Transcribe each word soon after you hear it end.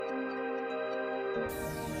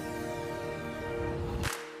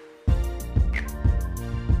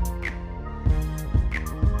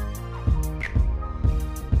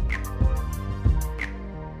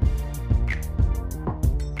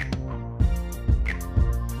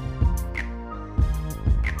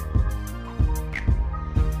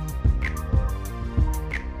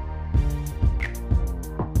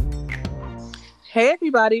Hey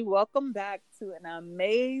everybody, welcome back to an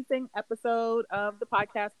amazing episode of the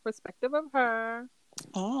podcast Perspective of Her.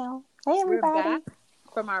 Oh, hey We're everybody. back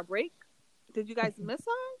from our break. Did you guys miss us?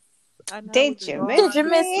 I know Did you miss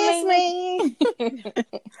me?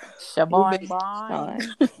 Shaboing.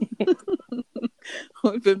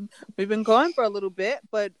 We've been going for a little bit,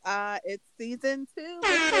 but it's season 2.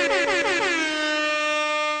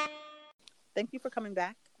 Thank you for coming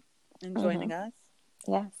back and joining us.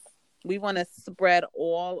 Yes. We want to spread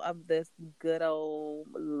all of this good old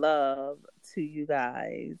love to you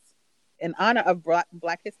guys in honor of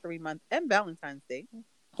Black History Month and Valentine's Day.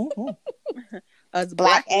 As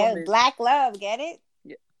Black love, get it?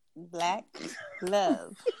 Yeah. Black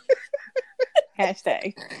love.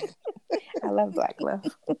 Hashtag. I love black love.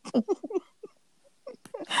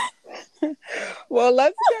 Well,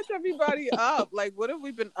 let's catch everybody up. Like, what have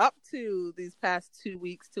we been up to these past 2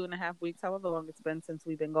 weeks, 2.5 weeks, however long it's been since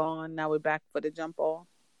we've been gone? Now we're back for the jump off.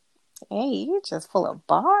 Hey, you're just full of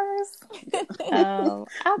bars. I'll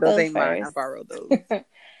those go ain't first. mine. I borrowed those.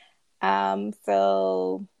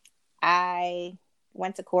 So I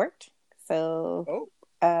went to court. So,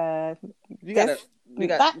 you gotta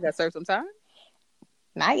serve some time.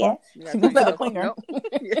 Not yet. The clinger.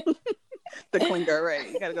 The clinger, right?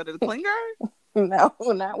 You gotta go to the clinger. No,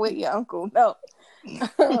 not with your uncle. No.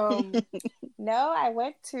 No, I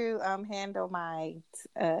went to handle my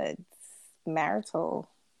marital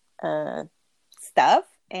stuff,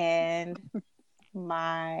 and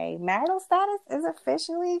my marital status is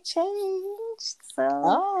officially changed.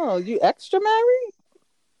 So, you extra married?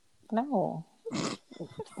 No,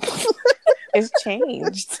 it's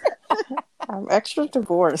changed. I'm extra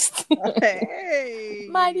divorced. Hey,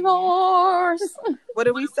 my divorce. What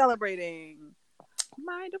are we celebrating?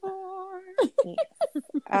 My divorce.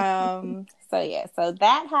 So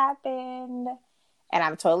that happened, and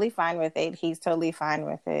I'm totally fine with it. He's totally fine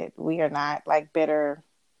with it. We are not like bitter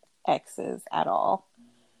exes at all.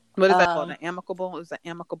 What is that called? An amicable? It was an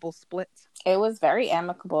amicable split. It was very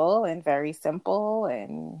amicable and very simple,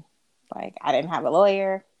 and like I didn't have a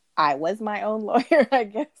lawyer. I was my own lawyer, I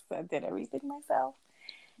guess. I did everything myself.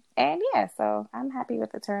 And yeah, so I'm happy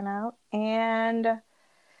with the turnout. And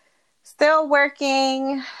still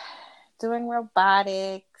working, doing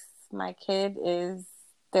robotics. My kid is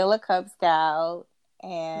still a Cub Scout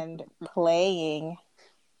and playing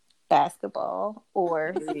basketball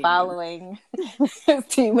or following his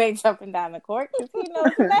teammates up and down the court because he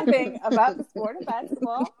knows nothing about the sport of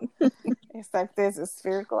basketball. Except there's a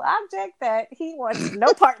spherical object that he wants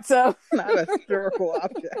no parts of. Not a spherical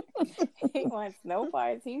object. He wants no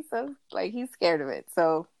parts. He's scared of it.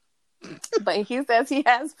 So, but he says he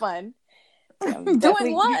has fun.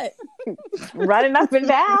 Doing what? Running up and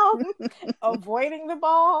down, avoiding the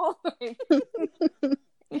ball.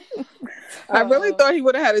 I really thought he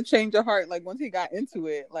would have had a change of heart. Like once he got into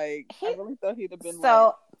it, I really thought he'd have been.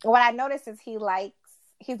 So what I noticed is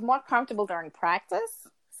he's more comfortable during practice.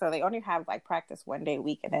 So they only have practice one day a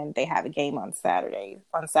week, and then they have a game on Saturday.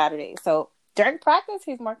 So during practice,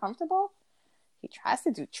 he's more comfortable. He tries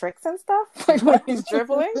to do tricks and stuff when he's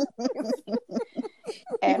dribbling.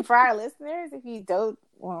 And for our listeners, if you don't,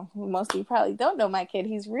 well, most of you probably don't know my kid.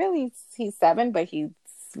 He's 7, but he's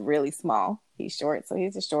really small. He's short, so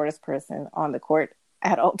he's the shortest person on the court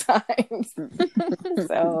at all times.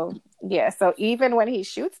 So yeah, so even when he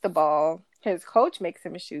shoots the ball, his coach makes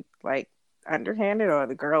him shoot underhanded or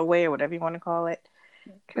the girl way or whatever you want to call it,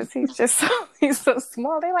 because he's so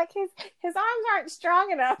small. They're like his arms aren't strong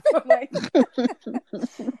enough. I'm like,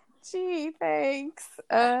 gee, thanks.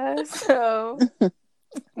 So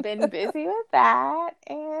been busy with that,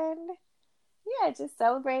 and yeah, just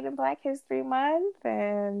celebrating Black History Month,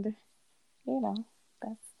 and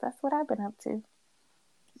that's what I've been up to.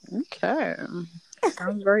 Okay,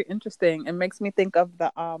 sounds very interesting. It makes me think of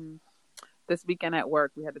the this weekend at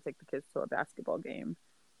work, we had to take the kids to a basketball game.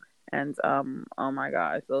 And, oh my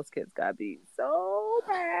gosh, those kids got beat so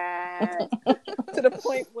bad to the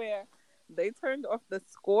point where they turned off the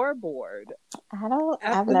scoreboard.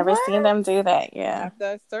 I've never seen them do that. Yeah. After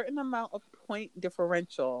a certain amount of point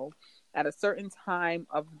differential at a certain time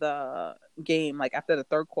of the game, like after the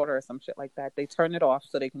third quarter or some shit like that, they turn it off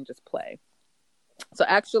so they can just play. So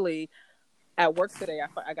actually, at work today,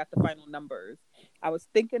 I got the final numbers. I was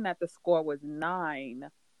thinking that the score was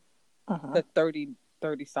 9 to 30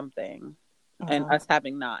 something, and us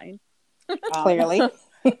having 9. Clearly.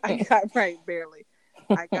 I got right barely.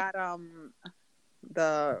 I got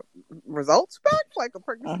the results back like a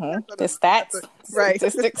pregnancy test. The stats, right?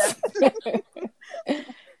 Statistics.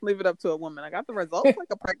 Leave it up to a woman. I got the results like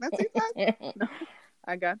a pregnancy test. No,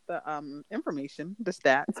 I got the information, the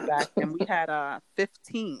stats back, and we had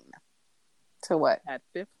 15. To what? Had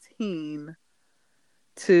 15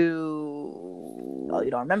 to. Oh,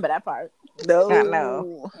 you don't remember that part? No, I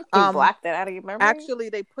know. You blocked that out of your memory. Actually,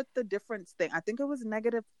 they put the difference thing. I think it was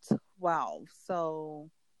 -12. So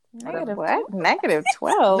negative what?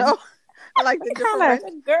 -12. No, I like the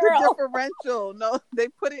girl. differential. No, they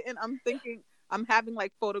put it in. I'm thinking. I'm having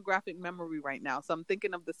like photographic memory right now, so I'm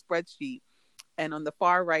thinking of the spreadsheet, and on the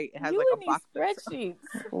far right it has like a box. Spreadsheets.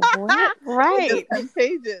 What? Right. 10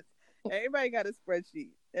 pages. Everybody got a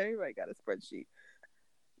spreadsheet.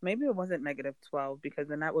 Maybe it wasn't -12 because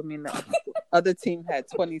then that would mean the other team had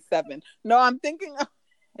 27. No, I'm thinking.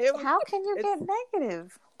 How can you get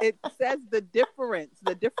negative? It says the difference.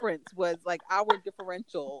 The difference was like our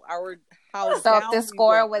differential. How. So if the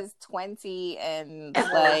score was 20 and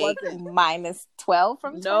like -12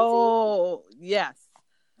 from 20? No. Yes.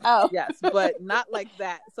 Oh. Yes, but not like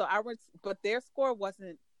that. So but their score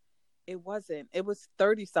wasn't. It was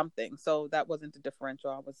 30 something. So that wasn't the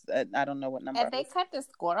differential. I don't know what number. And they cut the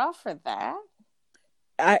score off for that?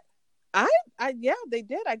 Yeah, they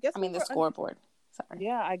did. I guess. I mean, the scoreboard. Sorry.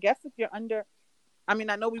 Yeah, I guess if you're under. I mean,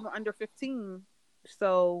 I know we were under 15,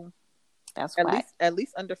 so that's at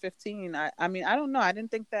least under 15. I mean, I don't know. I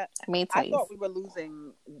didn't think that. I thought we were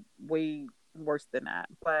losing way worse than that,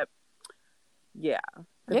 but yeah.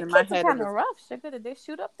 Your kids are kind of rough. Sugar, did they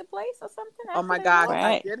shoot up the place or something? Oh my gosh,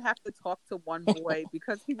 I did have to talk to one boy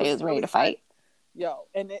because he was ready to fight. Yo,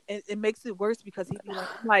 and it makes it worse because he'd be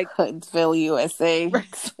like Huntsville, USA.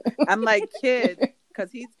 I'm like, kid,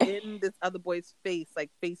 because he's in this other boy's face,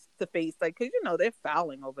 like face to face, like, because they're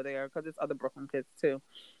fouling over there because it's other Brooklyn kids too.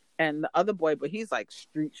 And the other boy, but he's like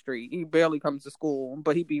street. He barely comes to school,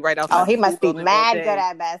 but he'd be right outside. Oh, he must be mad good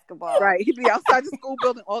at basketball. Right, he'd be outside the school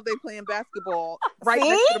building all day playing basketball, right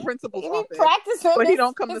next to the principal's office. Practicing, but he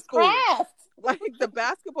don't come to school. Craft. Like the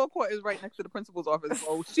basketball court is right next to the principal's office,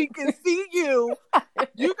 so she can see you.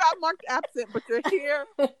 You got marked absent, but you're here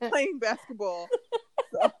playing basketball.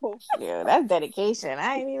 So yeah, that's dedication.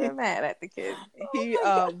 I ain't even mad at the kid. He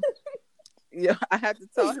yeah, I had to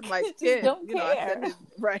tell him like, kid, I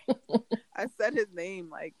said his name,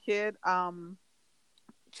 like, kid,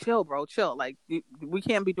 chill, bro, chill. Like, we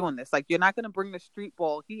can't be doing this. Like, you're not gonna bring the street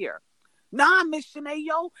ball here. Nah, Miss Shanae,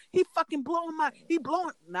 yo, he fucking blowing.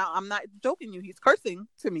 Now, I'm not joking you. He's cursing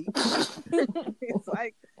to me. He's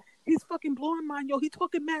like, he's fucking blowing mine, yo. He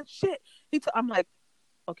talking mad shit. I'm like,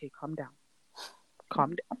 okay, calm down.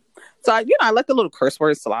 So I let the little curse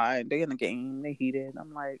words slide. They in the game. They heated.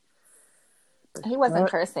 I'm like. He wasn't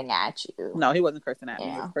cursing at you. No, he wasn't cursing at me.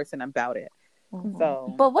 He was cursing about it. Mm-hmm. So,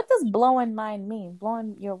 but what does blowing mind mean?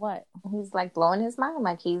 Blowing your what? He's like blowing his mind,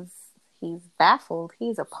 like he's baffled.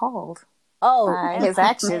 He's appalled. Oh, by his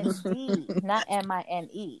actions, not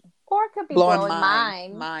MINE. Or it could be blowing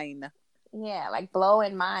mine. Yeah, like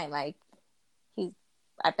blowing mine. Like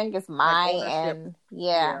I think it's mine, like and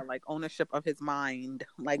yeah, like ownership of his mind.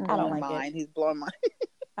 Like blowing mine. He's blowing mine.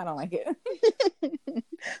 I don't like it.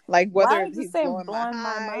 Like whether he's blowing my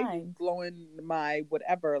mind, mind, he's blowing my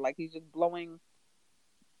whatever. Like he's just blowing.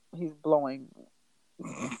 He's blowing.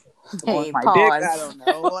 Hey, my pause. dick. I don't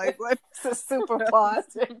know. Like what's a super pause?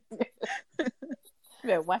 You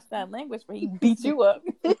better watch that language where he beat you up.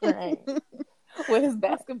 Right. With his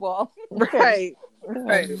basketball. Right.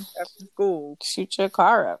 After school, shoot your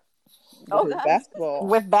car up. With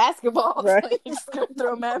basketball. Right. So he's gonna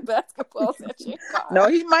throw mad basketballs at your car. No,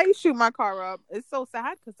 he might shoot my car up. It's so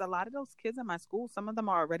sad because a lot of those kids in my school, some of them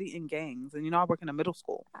are already in gangs, and I work in a middle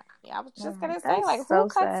school. Yeah, I was just gonna say, like,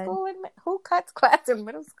 who cuts class in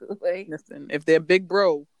middle school? Like, listen, if they're big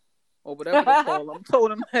bro or whatever they call them,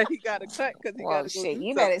 told him that he got to cut because he got to go.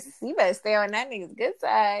 You better stay on that nigga's good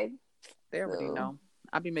side. They already know.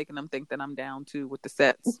 I be making them think that I'm down too with the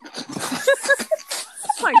sets.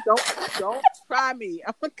 Like, don't try me.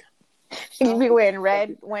 You be wearing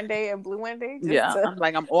red one day and blue one day. I'm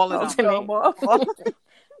like, I'm all in them.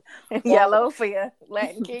 Yellow for your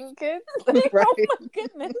Latin King kids. Right. Oh my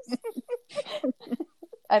goodness.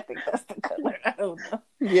 I think that's the color. I don't know.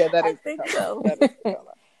 Yeah, I think so. That is the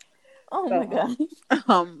color. Oh my gosh.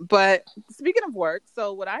 But speaking of work,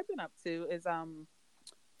 so what I've been up to is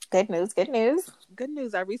Good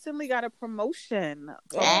news. I recently got a promotion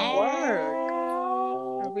from work.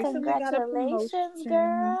 I recently got a Congratulations, promotion.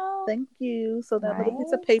 girl. Thank you. So that little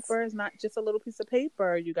piece of Right. paper is not just a little piece of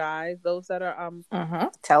paper, you guys. Those that are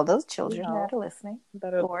Tell those you children know, that are listening.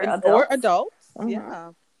 that are Or or adults. adults. Mm-hmm.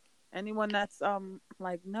 Yeah. Anyone that's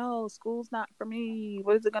like, no, school's not for me.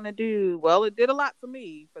 What is it gonna do? Well, it did a lot for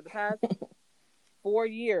me for the past 4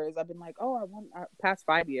 years. I've been like, oh, I want past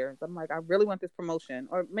 5 years. I'm like, I really want this promotion,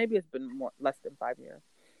 or maybe it's been more less than 5 years.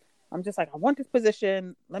 I'm just like, I want this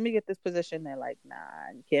position. Let me get this position. They're like, nah,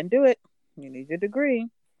 you can't do it. You need your degree.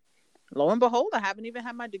 Lo and behold, I haven't even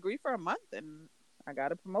had my degree for a month, and I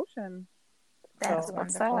got a promotion. That's So,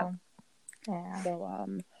 wonderful. Yeah. so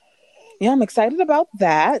yeah, I'm excited about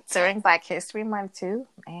that. During Black History Month too.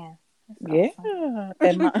 Man. Yeah,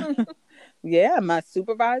 Awesome. and my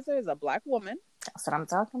supervisor is a Black woman. That's what I'm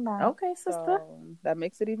talking about. Okay, sister. So that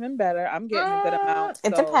makes it even better. I'm getting a good amount.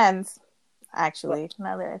 It So. depends. Actually,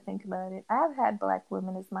 now that I think about it, I've had Black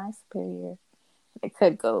women as my superior. It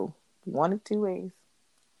could go one of two ways.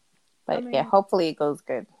 But yeah, hopefully it goes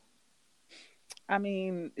good. I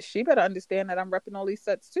mean, she better understand that I'm repping all these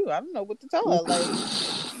sets too. I don't know what to tell her. Like,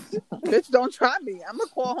 bitch, don't try me. I'm gonna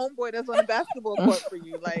call homeboy that's on the basketball court for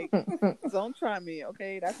you. Like, don't try me,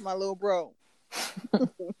 okay? That's my little bro.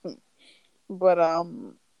 But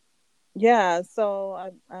yeah.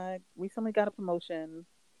 So I recently got a promotion.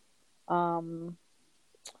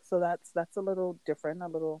 So that's a little different, a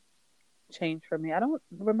little change for me. I don't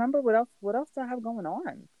remember what else do I have going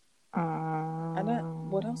on. I don't.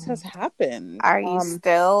 What else has happened? Are you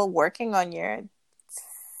still working on your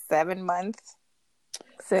 7 months?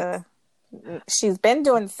 6. She's been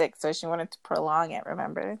doing 6, so she wanted to prolong it.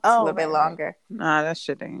 Remember, it's a little bit longer. Nah, that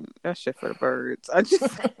shit for the birds. I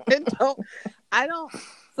don't.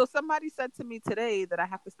 So somebody said to me today that I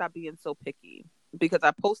have to stop being so picky because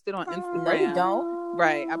I posted on Instagram. No, you don't.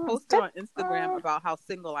 Right, I posted on Instagram about how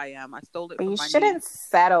single I am. I stole it from my niece. You shouldn't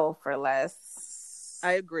settle for less.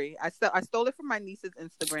 I agree. I stole it from my niece's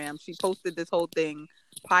Instagram. She posted this whole thing.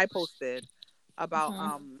 Pi posted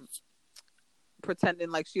about pretending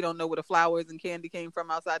like she don't know where the flowers and candy came from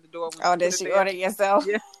outside the door. When did she order it yourself?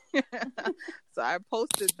 Yeah. So I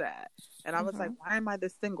posted that, and I was like, "Why am I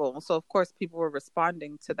this single?" So of course, people were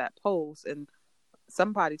responding to that post, and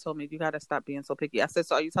somebody told me, "You got to stop being so picky." I said,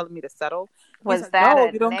 "So are you telling me to settle?" Was like, that no,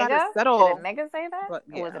 a you don't nigga? Gotta settle. Did a nigga say that? But,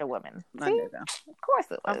 yeah. Or was it a woman? A nigga. Of course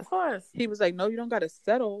it was. Of course. He was like, "No, you don't got to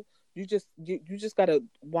settle. You just got to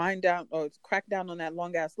wind down or crack down on that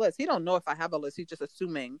long ass list." He don't know if I have a list. He's just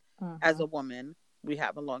assuming as a woman we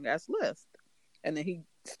have a long ass list, and then he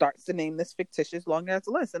starts to name this fictitious long ass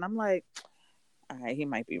list, and I'm like, all right, he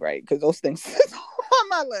might be right because those things on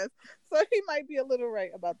my list, so he might be a little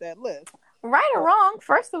right about that list. Right or wrong,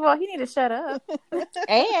 first of all, he need to shut up.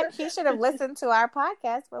 And he should have listened to our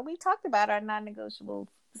podcast where we talked about our non-negotiables,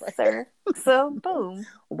 sir. So, boom.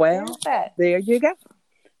 Well, there you go.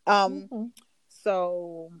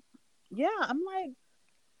 So, yeah, I'm like,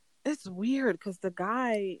 it's weird because the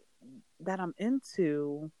guy that I'm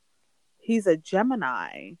into, he's a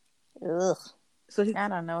Gemini. Ugh. So I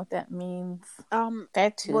don't know what that means.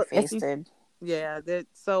 They're two-faced. Yeah,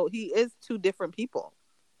 so he is two different people.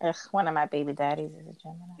 Ugh, one of my baby daddies is a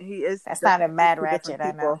Gemini. He is. That's not a mad ratchet,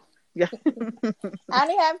 I know. Yeah. I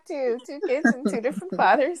only have two kids and two different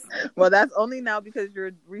fathers. Well, that's only now because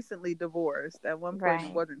you're recently divorced. At one point,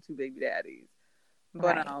 it wasn't two baby daddies.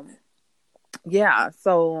 But yeah.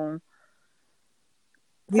 So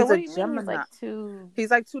he's a Gemini. He's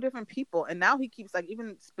like two different people, and now he keeps like,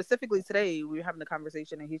 even specifically today we were having a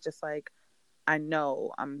conversation, and he's just like, "I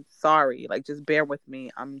know, I'm sorry. Like, just bear with me.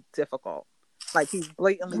 I'm difficult." Like, he's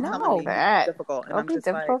blatantly telling me he's difficult, and I'm just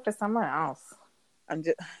difficult for someone else. I'm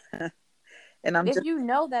just, and I'm if just. You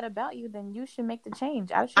know that about you, then you should make the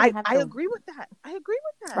change. I agree with that. I agree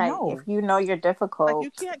with that. Right. No. If you know you're difficult, like,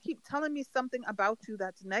 you can't keep telling me something about you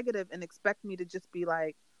that's negative and expect me to just be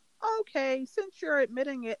like, okay, since you're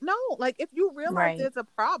admitting it. No, like, if you realize there's a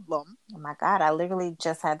problem. Oh my God, I literally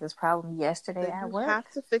just had this problem yesterday at work. You have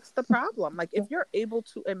to fix the problem. Like, if you're able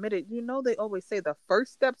to admit it, they always say the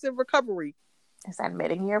first steps in recovery is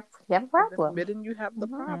admitting you have a problem. Admitting you have the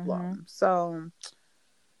problem. So,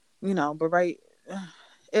 but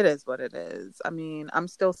it is what it is. I mean, I'm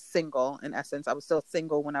still single in essence. I was still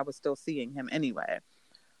single when I was still seeing him anyway.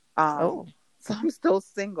 So I'm still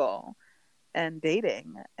single and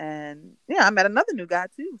dating, and I met another new guy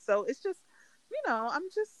too. So it's just, I'm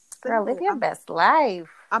just single. Girl, live your best life.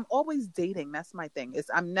 I'm always dating. That's my thing.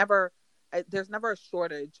 There's never a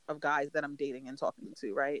shortage of guys that I'm dating and talking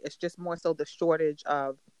to, right? It's just more so the shortage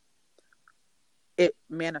of it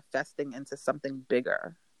manifesting into something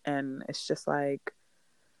bigger. And it's just like,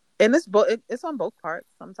 And it's both. It's on both parts.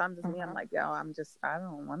 Sometimes it's me. I'm Mm-hmm. like, yo, I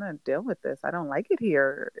don't want to deal with this. I don't like it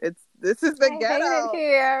here. This is the I hate it ghetto.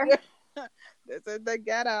 here. This is the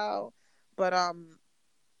ghetto. But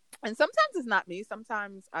and sometimes it's not me.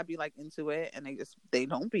 Sometimes I be like into it, and they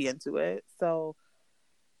don't be into it. So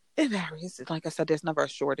it varies. Like I said, there's never a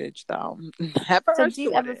shortage, though. Never So a do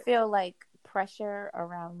you ever shortage. feel like pressure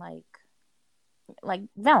around like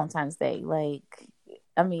Valentine's Day? Like,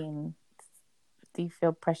 I mean, do you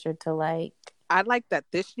feel pressure to like? I like that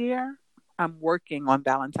this year I'm working on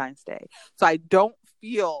Valentine's Day, so I don't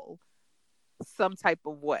feel some type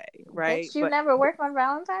of way, right? Bitch, you But never work on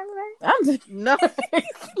Valentine's Day? I'm just no,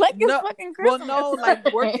 like it's no. fucking Well, Christmas. no,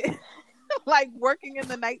 like working, like working in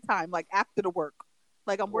the nighttime, like after the work.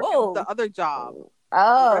 Like I'm working the Whoa. other job,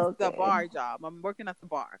 Oh, the okay. bar job. I'm working at the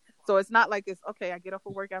bar, so it's not like it's okay. I get off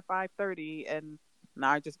of work at 5:30, and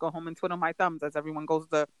now I just go home and twiddle my thumbs as everyone goes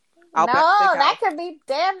to No, Outback that Steakhouse. could be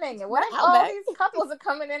damning. What if Not all Outback. these couples are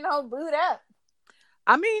coming in all booed up?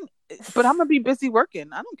 I mean, but I'm gonna be busy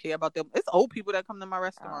working. I don't care about them. It's old people that come to my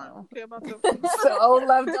restaurant. I Oh. don't care about them. So old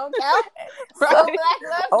love don't count. Right? So black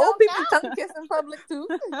love Old don't people count. tongue kiss in public too.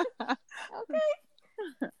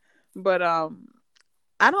 Okay. But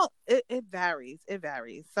I don't. It varies. It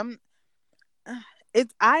varies.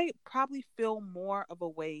 I probably feel more of a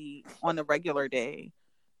way on a regular day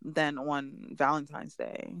than on Valentine's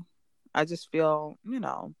Day. I just feel,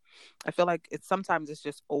 I feel like it's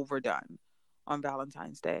just overdone on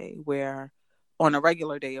Valentine's Day, where on a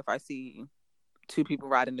regular day, if I see two people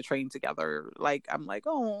riding the train together, like I'm like,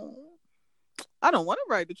 oh, I don't want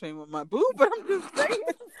to ride the train with my boo, but I'm just saying,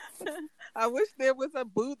 I wish there was a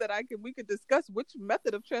boo that we could discuss which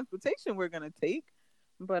method of transportation we're gonna take.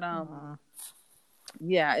 But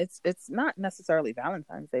yeah, it's not necessarily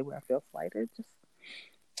Valentine's Day where I feel slighted, just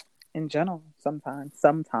in general, sometimes.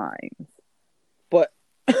 But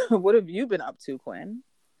what have you been up to, Quinn?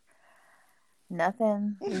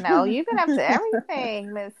 Nothing. No, you've been up to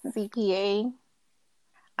everything, Miss CPA.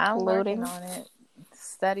 I'm Loading. working on it.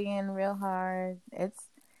 Studying real hard.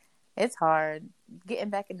 It's hard getting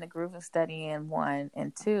back in the groove of studying, one,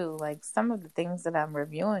 and two, like some of the things that I'm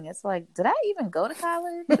reviewing, it's like, did I even go to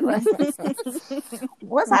college? Like,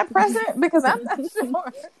 was I present? Because I'm not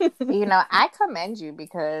sure. You know, I commend you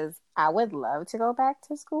because I would love to go back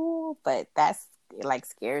to school, but that's like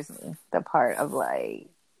scares me. The part of like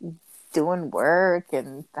doing work,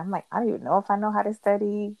 and I'm like, I don't even know if I know how to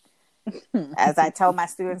study. As I tell my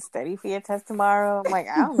students, study for your test tomorrow. I'm like,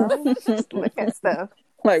 I don't know, just look at stuff.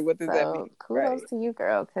 Like, what does that mean? Kudos to you,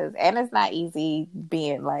 girl, and it's not easy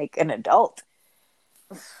being like an adult,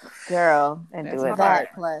 girl, and That's doing hard.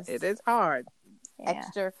 that. Plus, it is hard. Yeah.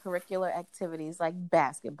 Extracurricular activities like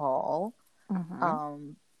basketball.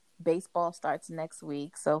 Mm-hmm. Baseball starts next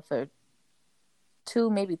week, so for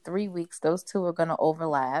 2, maybe 3 weeks, those two are going to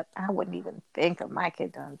overlap. I wouldn't even think of my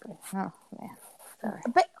kid doing, but oh man, sorry.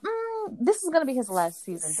 But this is going to be his last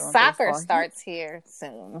season doing Soccer baseball. starts here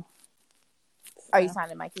soon. Are you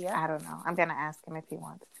signing Mikey up? I don't know. I'm gonna ask him if he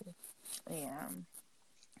wants to. Yeah.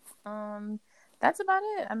 That's about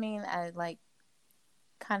it. I mean, I like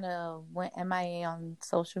kind of went MIA on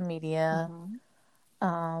social media.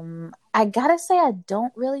 Mm-hmm. I gotta say I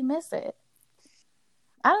don't really miss it.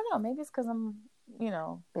 I don't know. Maybe it's because I'm, busy.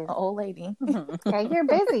 An old lady. Yeah, you're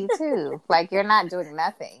busy too. Like you're not doing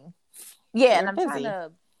nothing. Yeah, You're and I'm busy. trying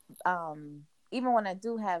to, even when I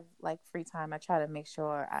do have like free time, I try to make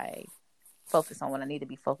sure I focus on what I need to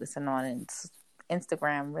be focusing on. And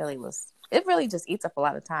Instagram really just eats up a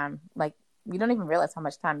lot of time. Like you don't even realize how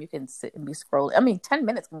much time you can sit and be scrolling. I mean, 10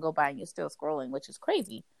 minutes can go by and you're still scrolling, which is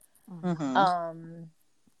crazy. Mm-hmm.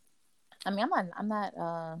 I mean, I'm not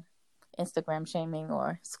Instagram shaming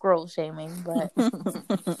or scroll shaming, but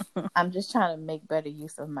I'm just trying to make better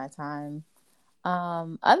use of my time.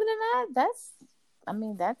 Other than that,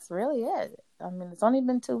 that's really it. I mean, it's only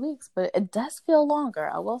been 2 weeks, but it does feel longer.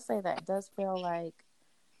 I will say that it does feel like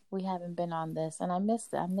we haven't been on this, and I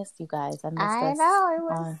missed you guys. I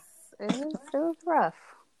know it was rough.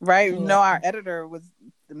 Right? Yeah. No, our editor was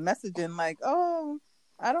messaging like, "Oh,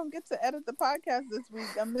 I don't get to edit the podcast this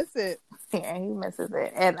week. I miss it." Yeah, he misses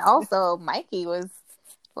it. And also, Mikey was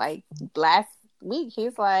like last week.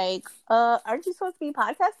 He's like, "Aren't you supposed to be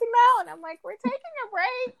podcasting now?" And I'm like, "We're taking a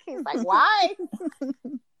break." He's like, "Why?"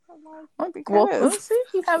 I'm like, Well, see,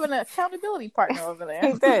 you have an accountability partner over there.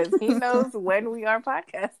 He does. He knows when we are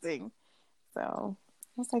podcasting. So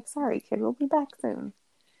I was like, "Sorry, kid. We'll be back soon."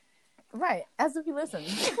 Right, as if he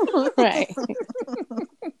listens. Right.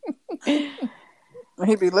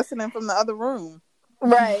 He'd be listening from the other room.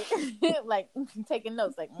 Right. Like taking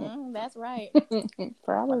notes, like, that's right. When I get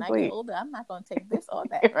Probably. older, I'm not going to take this or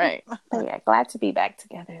that. Right. But yeah, glad to be back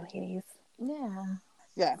together, ladies. Yeah.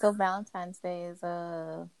 Yeah. So Valentine's Day is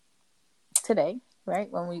today, right?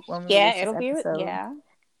 When we Yeah, release this it'll be. episode. Yeah.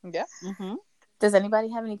 Yeah. Mm-hmm. Does anybody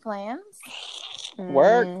have any plans?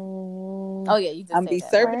 Work. Oh yeah, you just I'm say be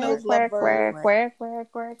that. serving Right? those lovebirds. Work.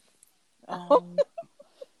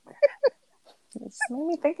 It just made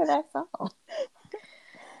me think of that song.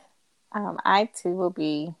 I too will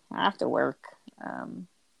be after work. And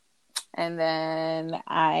then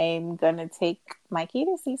I'm gonna take Mikey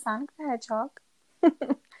to see Sonic the Hedgehog.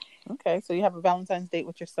 Okay, so you have a Valentine's date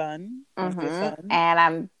with your son. With your son. And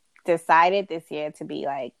I'm decided this year to be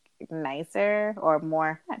like nicer or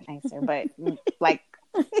more, not nicer, but like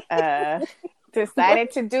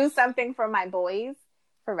decided to do something for my boys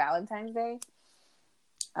for Valentine's Day.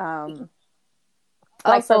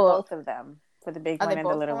 Like for both of them, for the big one and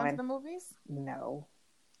the little one. To the movies? No,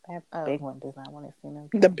 that big one does not want to see them.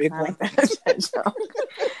 The big one.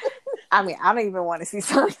 I mean, I don't even want to see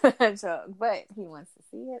Sonic the Hedgehog, but he wants to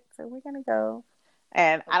see it, so we're gonna go.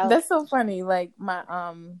 And I don't. That's so funny. Like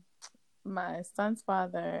my son's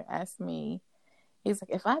father asked me, he's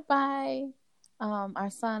like, if I buy our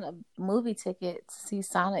son a movie ticket to see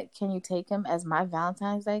Sonic, can you take him as my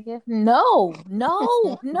Valentine's Day gift? No.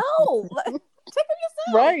 Take him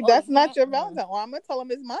yourself. Right, that's not your Valentine. Well, I'm gonna tell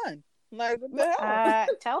him it's mine. Like, what the hell?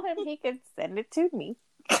 Tell him he could send it to me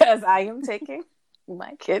because I am taking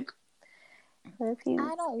my kid. I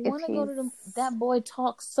don't want to go to that boy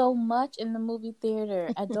talks so much in the movie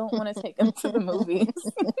theater. I don't want to take him to the movies.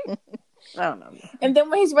 I don't know. And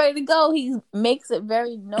then when he's ready to go, he makes it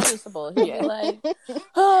very noticeable. He'll be like,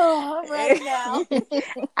 "Oh, I'm ready now."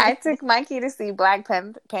 I took Mikey to see Black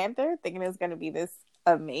Panther, thinking it was going to be this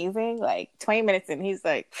amazing. Like 20 minutes in, he's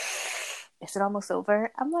like, "Is it almost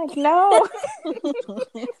over?" I'm like, "No,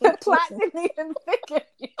 the plot didn't even figure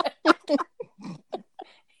yet."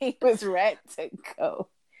 He was ready to go.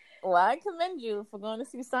 Well, I commend you for going to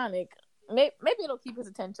see Sonic. Maybe it'll keep his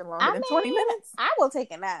attention longer than 20 minutes. I will take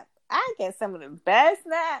a nap. I get some of the best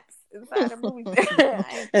naps inside the movie theater.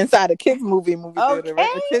 Inside a kids movie theater,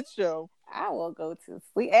 right? A kids show. I will go to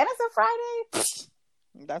sleep, and it's a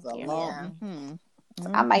Friday. That's a long. Mm-hmm.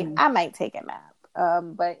 So I might take a nap.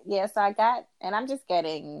 But yeah, so I'm just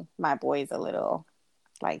getting my boys a little,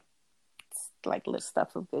 like little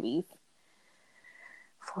stuff of goodies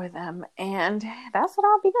for them, and that's what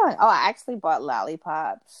I'll be doing. Oh, I actually bought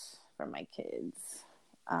lollipops for my kids,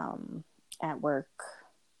 at work.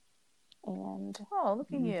 And look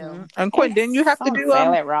at you! And Quinn, didn't you have to do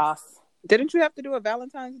sale at Ross? Didn't you have to do a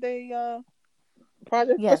Valentine's Day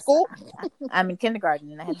project for Yes. school? I'm in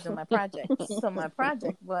kindergarten and I had to do my project. So my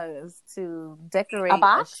project was to decorate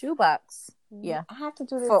a shoebox. Yeah, I have to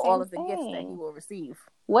do this for all of the gifts that he will receive.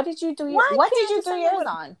 What did you do? What did you do yours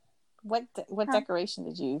on? What decoration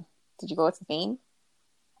did you go with the theme?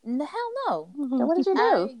 The hell no. So what did you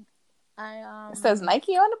do? It says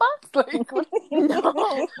Nike on the box? Like,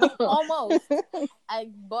 no, almost. I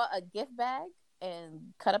bought a gift bag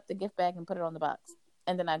and cut up the gift bag and put it on the box.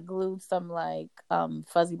 And then I glued some like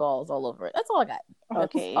fuzzy balls all over it. That's all I got.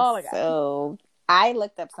 Okay, all I got. So I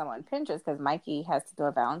looked up some on Pinterest because Mikey has to do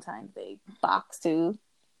a Valentine's Day box too.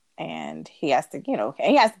 And he has to,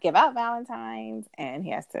 he has to give out Valentines and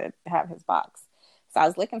he has to have his box. So I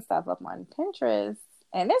was looking stuff up on Pinterest.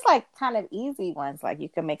 And there's like kind of easy ones, like you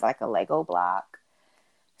can make like a Lego block.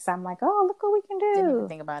 So I'm like, oh, look what we can do. Didn't even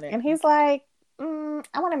think about it. And he's like,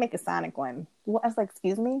 I want to make a Sonic one. I was like,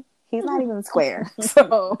 excuse me? He's not even square.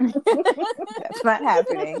 So that's not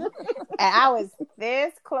happening. And I was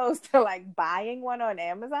this close to like buying one on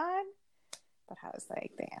Amazon. But I was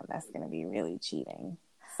like, damn, that's going to be really cheating.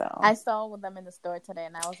 So I saw them in the store today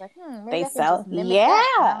and I was like, maybe they I sell. That. And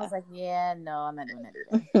I was like, yeah, no, I'm not doing that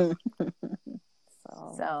either.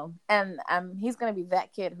 So, and he's going to be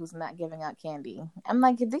that kid who's not giving out candy. I'm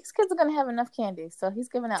like, these kids are going to have enough candy. So he's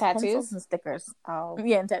giving out pencils and stickers. Oh.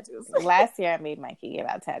 Yeah, and tattoos. Last year I made Mikey give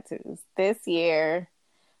out tattoos. This year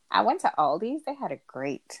I went to Aldi's. They had a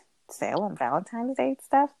great sale on Valentine's Day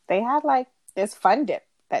stuff. They had like this fun dip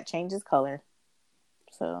that changes color.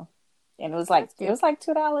 So, and it was like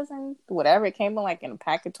 $2 and whatever. It came in like in a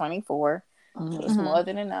pack of 24. Mm-hmm. It was more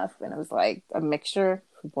than enough. And it was like a mixture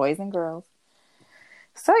for boys and girls.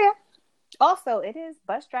 So yeah. Also, it is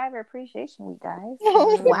Bus Driver Appreciation Week, guys.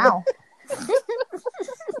 Wow.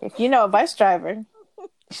 If you know a bus driver,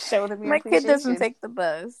 show them your My appreciation. kid doesn't take the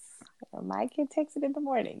bus. My kid takes it in the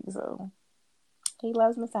morning, so he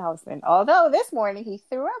loves Miss Allison. Although this morning he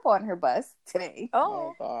threw up on her bus today.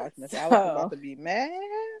 Oh gosh, Miss Allison about to be mad.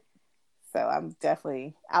 So I'm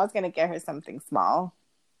definitely. I was gonna get her something small.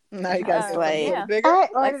 Now you gotta get something a little bigger.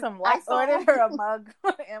 Like some I ordered her a mug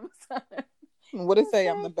on Amazon. What did it say?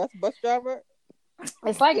 I'm the best bus driver.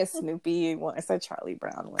 It's like a Snoopy one. It's a Charlie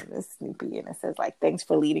Brown one. It's Snoopy, and it says like "Thanks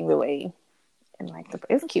for leading the way," and like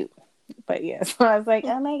it's cute. But yeah, so I was like,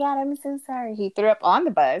 "Oh my god, I'm so sorry." He threw up on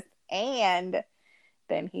the bus, and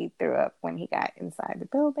then he threw up when he got inside the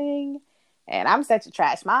building. And I'm such a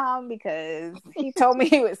trash mom because he told me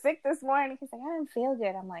he was sick this morning. He's like, "I didn't feel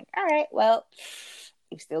good." I'm like, "All right, well,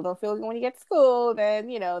 you still don't feel good when you get to school, then,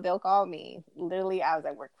 they'll call me." Literally, I was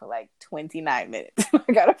at work for like 29 minutes.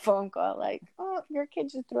 I got a phone call like, "Oh, your kid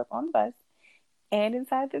just threw up on the bus and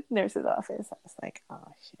inside the nurse's office." I was like,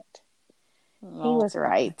 "Oh, shit." He was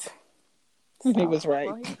right. So, he was right.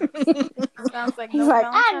 Well, sounds like he's like,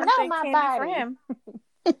 "I know my body." For him.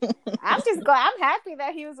 I'm just glad. I'm happy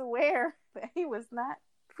that he was aware that he was not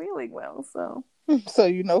feeling well. So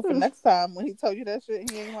for next time when he told you that shit,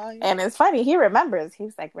 he ain't lying. And it's funny, he remembers. He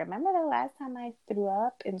was like, "Remember the last time I threw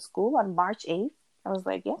up in school on March 8th?" I was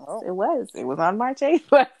like, "Yes, it was. It was on March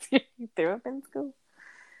 8th last year. He threw up in school."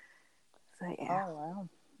 So yeah. Oh wow.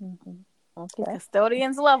 Mm-hmm. Okay.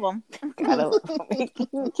 Custodians love them. Gotta love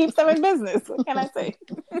them. Keeps them in business. What can I say?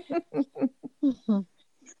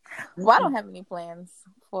 Well, I don't have any plans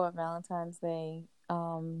for Valentine's Day.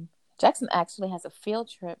 Jackson actually has a field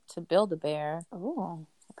trip to Build-A-Bear. Oh,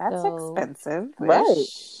 that's expensive. Right.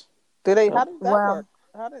 How does that work?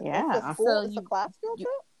 Yeah. It's a class field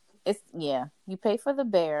trip? You pay for the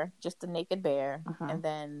bear, just a naked bear, and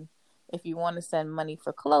then if you want to send money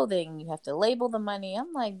for clothing, you have to label the money.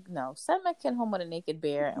 I'm like, no, send my kid home with a naked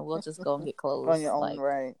bear, and we'll just go and get clothes on your own,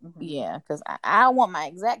 right? Yeah, because I want my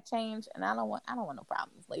exact change, and I don't want no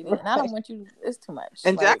problems, lady, and I don't want you. It's too much.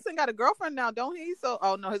 And Jackson got a girlfriend now, don't he? So,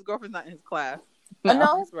 no, his girlfriend's not in his class.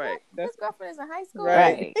 No, his girlfriend is in high school,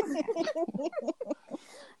 right?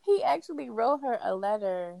 He actually wrote her a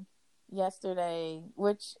letter yesterday,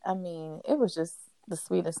 which it was just the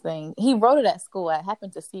sweetest thing. He wrote it at school. I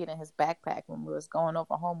happened to see it in his backpack when we was going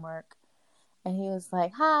over homework, and he was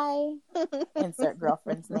like, "Hi," insert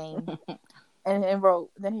girlfriend's name, and he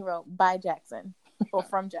wrote, "Bye, Jackson," or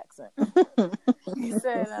 "From Jackson." He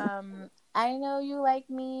said, "I know you like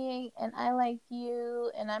me, and I like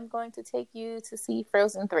you, and I'm going to take you to see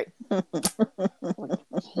Frozen 3.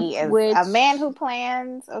 He is a man who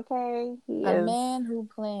plans. Okay, man who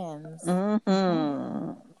plans.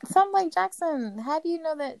 Mm-hmm. So I'm like, Jackson, how do you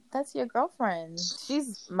know that that's your girlfriend?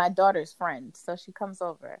 She's my daughter's friend, so she comes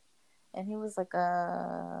over. And he was like,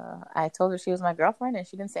 I told her she was my girlfriend, and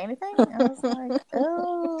she didn't say anything. I was like,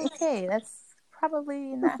 oh, okay, that's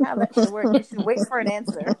probably not how that should work. You should wait for an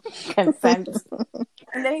answer. Consent.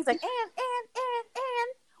 And then he's like,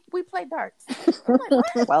 and we play darts. I'm like,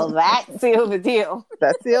 what? Well, that seals the deal.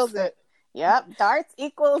 That seals it. Yep, darts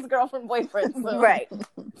equals girlfriend boyfriend. So. Right.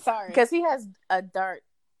 Sorry, because he has a dart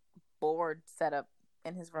board set up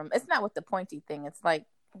in his room. It's not with the pointy thing. It's like,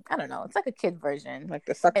 I don't know. It's like a kid version, like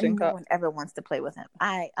the suction cup. No one ever wants to play with him.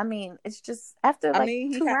 I mean, it's just after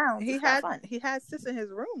two rounds. He had sis in his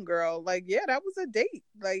room, girl. Like, yeah, that was a date.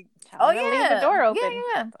 Like, leave the door open.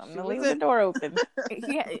 Yeah. I'm gonna leave the door open.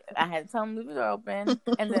 I had to tell him to leave the door open,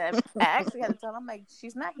 and then I actually had to tell him, like,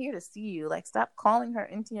 she's not here to see you. Like, stop calling her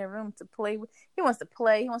into your room to play. He wants to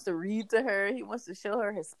play. He wants to read to her. He wants to show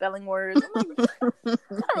her his spelling words. I'm like, what kind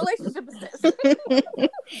of relationship is this?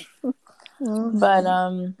 But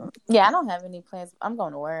yeah, I don't have any plans. I'm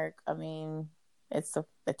going to work. I mean, it's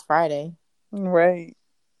Friday, right?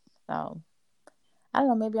 So I don't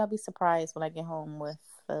know. Maybe I'll be surprised when I get home with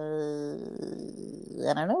I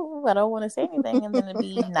don't know. I don't want to say anything, and then it'll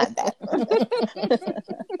be not that.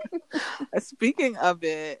 Speaking of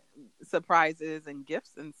it, surprises and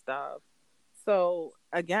gifts and stuff. So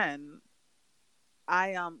again,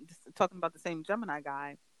 I just talking about the same Gemini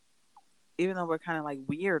guy. Even though we're kind of like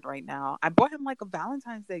weird right now, I bought him like a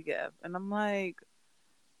Valentine's Day gift, and I'm like,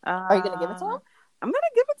 are you gonna give it to him? I'm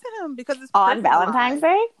gonna give it to him because it's on Valentine's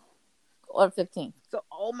Day or 15th. So,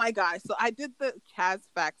 oh my gosh! So I did the Chaz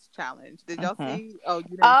Facts challenge. Did y'all see? Oh, you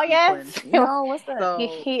didn't. Oh yes. No, what's that? So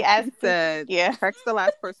he said, text the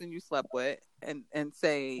last person you slept with, and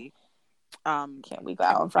say, can we go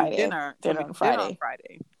out on Friday? Dinner on Friday.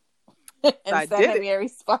 And so send him your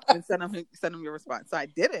response. And send him your response. So I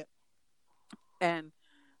did it. And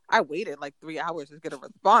I waited like 3 hours to get a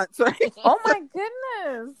response, right? Oh my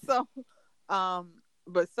goodness. So,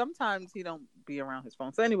 but sometimes he don't be around his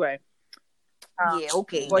phone. So anyway. Yeah,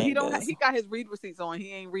 okay. Well, he got his read receipts on.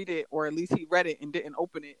 He ain't read it, or at least he read it and didn't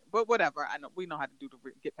open it. But whatever. We know how to do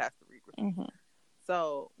get past the read receipt. Mm-hmm.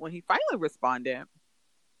 So when he finally responded,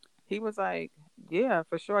 He was like, yeah,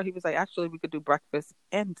 for sure. He was like, actually, we could do breakfast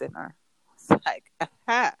and dinner. It's like,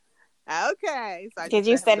 aha. Okay. So I Did just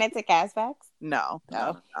you sent him send the it to Casfax? no, no,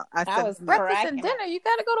 No. no. I I sent was him the Breakfast and cracking dinner. up. You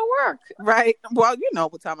got to go to work. right. Well, you know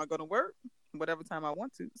what time I go to work, whatever time I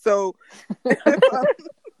want to. So,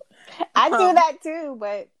 I do that too,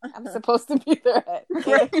 but I'm supposed to be there at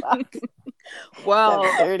 8 o'clock. well,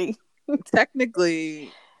 7:30.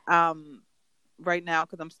 technically, right now,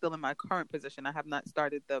 because I'm still in my current position, I have not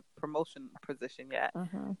started the promotion position yet.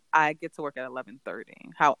 Mm-hmm. I get to work at 11:30.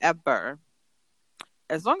 However,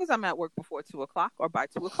 as long as I'm at work before 2 o'clock or by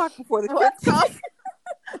 2 o'clock before the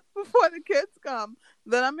kids come,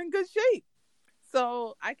 then I'm in good shape.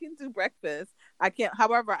 So I can do breakfast. I can't.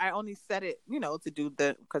 However, I only set it, to do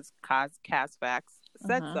because Casfax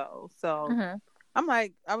said so. So I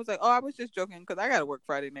was like, oh, I was just joking because I got to work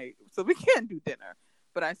Friday night, so we can't do dinner.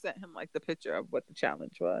 But I sent him like the picture of what the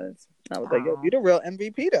challenge was. I was like, yo, you the real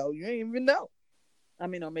MVP though. You ain't even know. I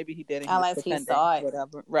mean, or maybe he did. Unless he saw it.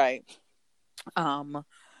 Whatever. Right.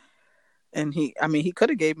 And he could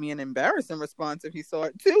have gave me an embarrassing response if he saw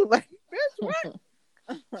it too. Like, bitch, what?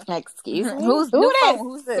 Excuse me? Who's Who this?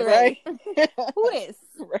 Who's this? Right. Who is?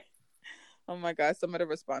 Right. Oh my God, some of the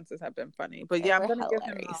responses have been funny. But yeah, I'm gonna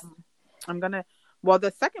hilarious. give him well,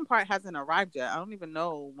 the second part hasn't arrived yet. I don't even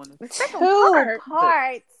know when the second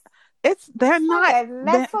parts. They're not a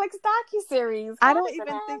Netflix docuseries. I don't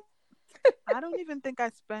even think I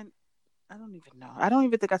spent I don't even know. I don't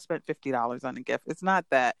even think I spent $50 on a gift. It's not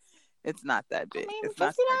that big. I mean, it's $50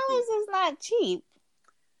 is not cheap.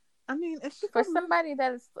 I mean, it's just for somebody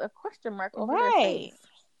that is a question mark over their face.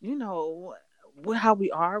 You know how we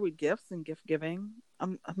are with gifts and gift giving.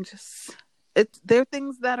 I'm just they're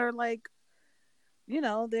things that are like,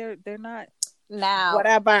 they're not now.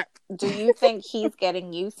 Whatever. Do you think he's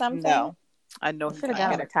getting you something? No, I know he's not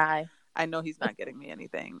getting a tie. I know he's not getting me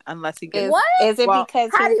anything unless he gets. What is it?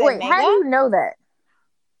 Because he's a nigga? How do you know that?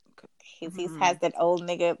 He has that old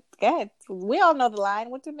nigga. Go ahead. We all know the line.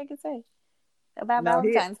 What do niggas say about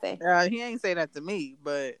Valentine's Day? He ain't say that to me,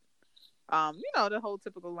 but the whole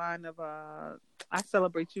typical line of I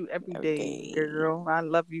celebrate you every day, girl. I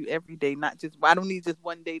love you every day. Not just I don't need just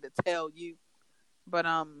one day to tell you, but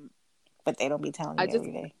they don't be telling you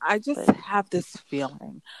every day. I just have this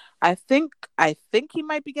feeling. I think he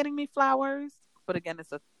might be getting me flowers, but again,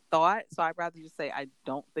 it's a thought. So I'd rather just say I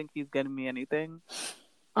don't think he's getting me anything.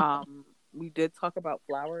 We did talk about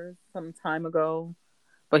flowers some time ago,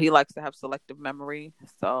 but he likes to have selective memory,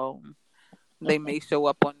 so they may show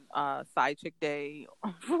up on Side Chick Day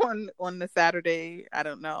on the Saturday. I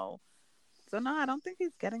don't know. So no, I don't think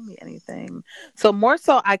he's getting me anything. So more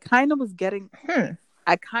so, I kind of was getting.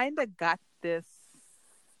 I kind of got this.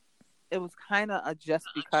 It was kind of a just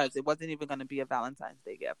because it wasn't even going to be a Valentine's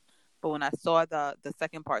Day gift. But when I saw the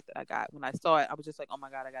second part that I got, when I saw it, I was just like, oh my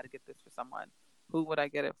God, I got to get this for someone. Who would I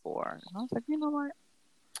get it for? And I was like, you know what?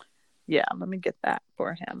 Yeah, let me get that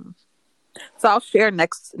for him. So I'll share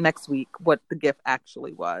next week what the gift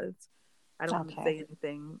actually was. I don't want to say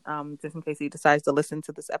anything, just in case he decides to listen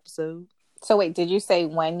to this episode. So wait, did you say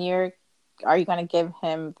are you going to give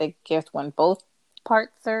him the gift when both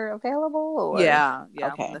parts are available? Or? Yeah.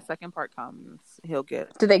 Okay. When the second part comes, he'll get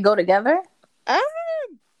it. Do they go together? No,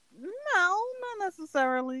 not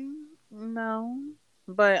necessarily. No.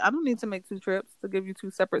 But I don't need to make 2 trips to give you 2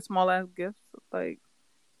 separate small ass gifts. Like,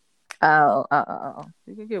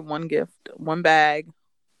 you can get 1 gift, 1 bag,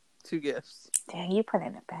 2 gifts. Dang, you put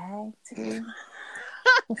in a bag too.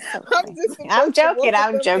 I'm joking.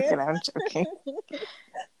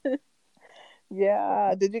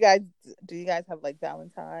 Yeah. Do you guys have like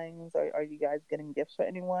Valentine's, or are you guys getting gifts for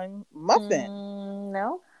anyone? Muffin.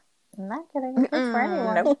 No, I'm not getting gifts for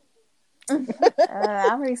anyone. Nope. I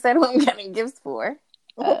already said who I'm getting gifts for.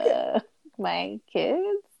 My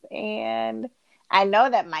kids, and I know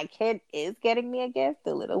that my kid is getting me a gift,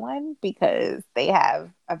 the little one, because they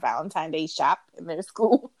have a Valentine's Day shop in their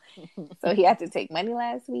school. So he had to take money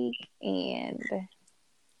last week, and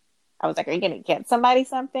I was like, "Are you gonna get somebody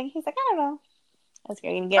something?" He's like, "I don't know." I was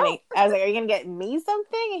like, "Are you gonna get me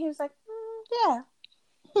something?" And he was like, "Yeah."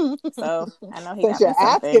 So I know he got me something. You're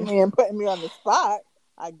asking me and putting me on the spot.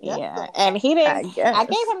 I guess. Yeah, and he didn't. I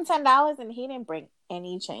gave him $10, and he didn't bring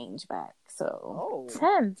any change back. So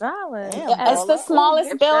 $10. It's the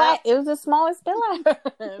smallest bill. It was the smallest bill I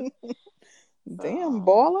heard. Damn,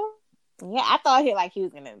 baller. Yeah, I thought I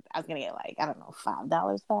was gonna get like, I don't know,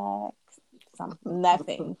 $5 back.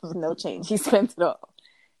 Nothing, no change. He spent it all.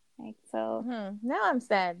 Like, so now I'm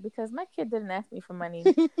sad because my kid didn't ask me for money.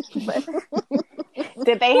 But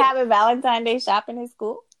did they have a Valentine's Day shop in his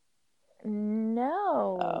school?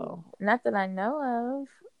 No, not that I know of.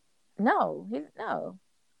 No.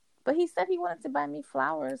 But he said he wanted to buy me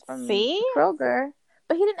flowers from See? Kroger,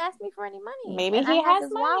 but he didn't ask me for any money. Maybe And I he have has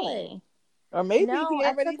his wallet. money. Or maybe No, he I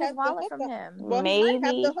already took his has the wallet from hookup. him. Well, he might have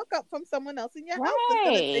Maybe. the hookup from someone else in your house that's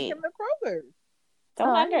going to take Right. him to Kroger. Don't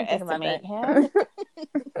I didn't think about underestimate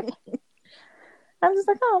that. him. I'm just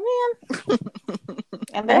like, oh man.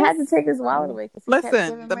 And I had to there's take his wallet away because he kept Listen,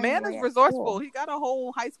 giving the Rain man away is at resourceful. school. He got a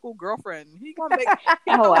whole high school girlfriend. He gonna make.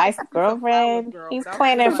 He a whole know how to ice get you some flowers, girlfriend. girl, He's without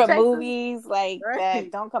planning spending for money. movies like Right.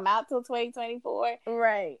 that don't come out till 2024.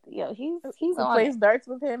 Right. Yo, he's He on plays it. darts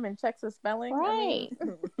with him and checks his spelling. Right. I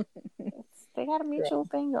mean, They got a mutual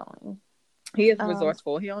thing going. He is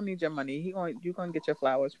resourceful. He don't need your money. You gonna get your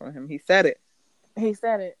flowers from him. He said it. he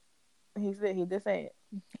said it. He did say it.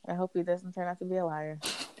 I hope he doesn't turn out to be a liar.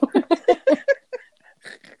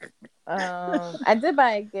 I did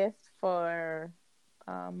buy a gift for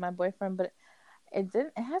my boyfriend, but it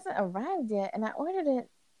hasn't arrived yet, and I ordered it.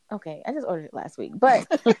 Okay, I just ordered it last week, but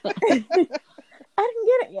I didn't get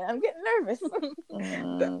it yet. I'm getting nervous.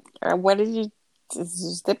 What did you? It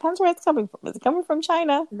just depends where it's coming from. Is it coming from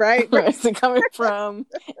China? Right. Or is it coming from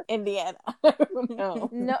Indiana? I don't know.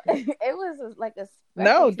 No, it was like a No,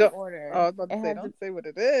 specialty don't order. Oh, I was about to say, don't say what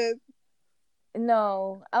it is.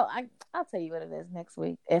 No, I'll tell you what it is next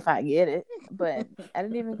week if I get it. But I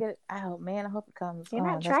didn't even get it. Oh man, I hope it comes. You're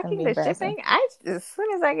not that's gonna tracking be the shipping. As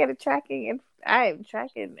soon as I get a tracking, and I am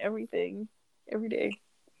tracking everything every day.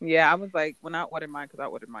 Yeah, I was like, when I ordered mine, because I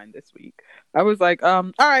ordered mine this week, I was like,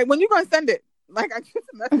 all right, when you gonna send it? Like, I just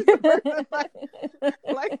messaged the person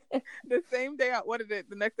like the same day I ordered it.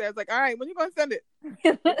 The next day I was like, all right, when you gonna send it?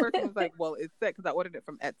 The person was like, well, it's set because I ordered it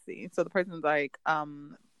from Etsy. So the person was like,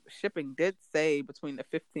 shipping did say between the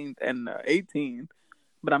 15th and the 18th,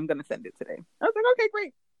 but I'm gonna send it today. I was like, okay,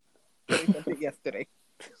 great. So they sent it yesterday.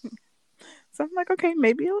 So I'm like, okay,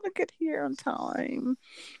 maybe it'll get here on time.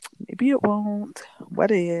 Maybe it won't.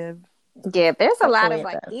 What if? Yeah, there's a lot Hopefully of it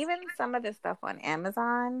like does. even some of the stuff on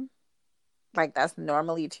Amazon, like that's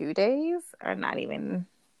normally 2 days, or not even.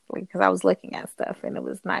 Because I was looking at stuff and it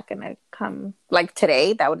was not gonna come like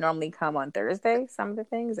today. That would normally come on Thursday. Some of the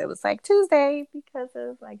things it was like Tuesday because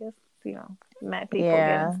of I guess mad people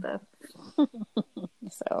getting stuff.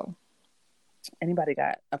 So, Anybody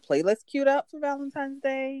got a playlist queued up for Valentine's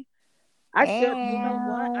Day? I should. You know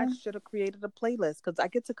what? I should have created a playlist because I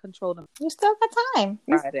get to control them. You still got time.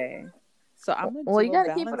 Friday. So I'm gonna do you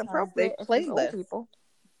gotta a keep it Valentine's Day appropriate. If it's old playlist. people.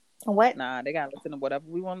 What? Nah, they gotta listen to whatever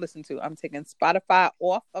we want to listen to. I'm taking Spotify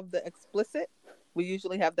off of the explicit. We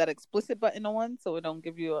usually have that explicit button on, so it don't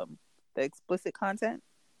give you the explicit content.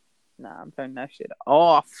 Nah, I'm turning that shit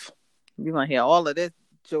off. You're gonna hear all of this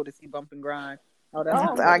Jodeci bump and grind. Oh,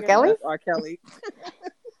 that's R. Kelly? That's R. Kelly.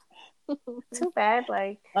 Too bad.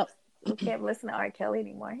 Like we can't listen to R. Kelly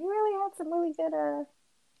anymore. He really had some really good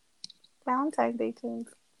Valentine's Day tunes.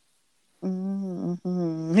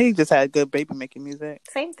 Mm-hmm. He just had good baby making music.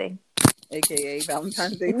 Same thing. AKA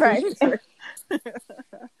Valentine's Day. Right.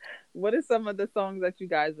 What are some of the songs that you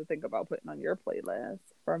guys would think about putting on your playlist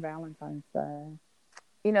for Valentine's Day?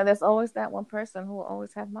 You know, there's always that one person who will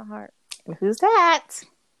always have my heart. Who's that?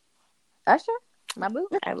 Usher, my boo.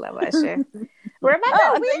 I love Usher.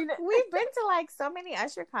 Remember, we've been to like so many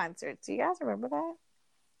Usher concerts. Do you guys remember that?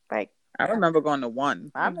 Like, I remember going to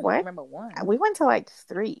one. I remember one. We went to like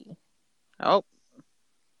 3. Oh,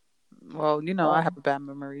 well, I have a bad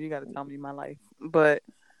memory. You got to tell me my life, but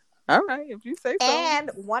all right, if you say so. And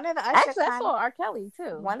one of the Usher Actually, I saw R. Kelly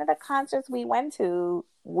too. One of the concerts we went to,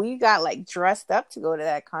 we got like dressed up to go to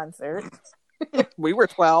that concert. We were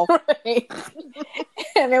 12,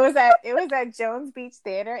 and it was at Jones Beach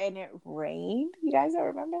Theater, and it rained. You guys don't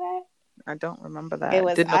remember that? I don't remember that. It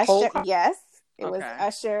was Usher. Yes, it was Okay.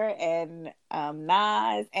 Usher and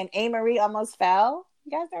Nas and A. Marie almost fell.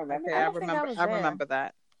 You guys don't remember? Okay, I remember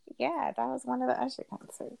that. Yeah, that was one of the Usher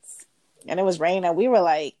concerts, and it was raining. We were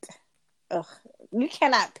like, "Ugh, you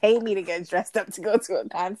cannot pay me to get dressed up to go to a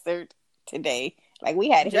concert today." Like we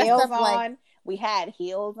had heels on. We had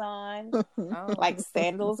heels on, like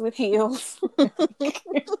sandals with heels.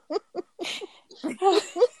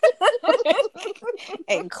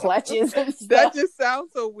 And clutches and stuff. That just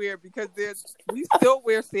sounds so weird because we still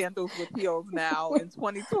wear sandals with heels now in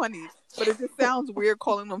 2020, but it just sounds weird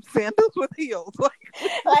calling them sandals with heels.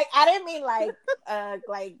 Like I didn't mean like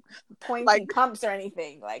pointy pumps or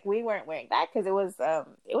anything. Like we weren't wearing that because it was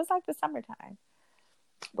like the summertime,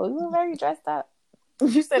 but we were very dressed up.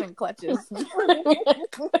 You said in clutches. That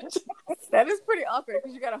is pretty awkward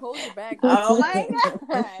because you got to hold your bag. Oh my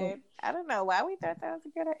god! I don't know why we thought that was a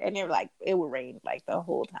good idea. And it would rain like the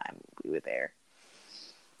whole time we were there.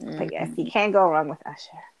 Mm-hmm. But yes, you can't go wrong with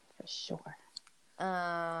Usher for sure.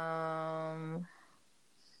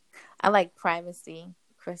 I like Privacy.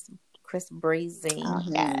 Chris Breezy. Oh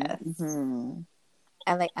yes. Mm-hmm.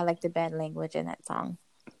 I like the bad language in that song.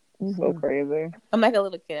 So crazy. I'm like a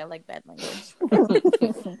little kid. I like bad language.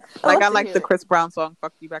 Like I like the Chris Brown song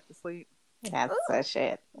 "Fuck You Back to Sleep." That's a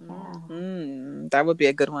shit. Mm-hmm. That would be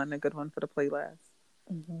a good one for the playlist.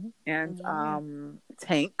 Mm-hmm. And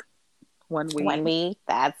Tank, One When Week. we,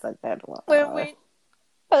 that's a good one.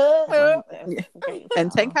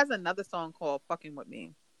 And Tank has another song called "Fucking with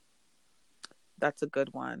Me." That's a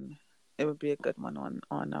good one. It would be a good one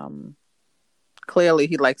on. Clearly,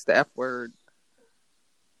 he likes the F word.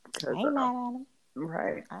 I ain't mad at him.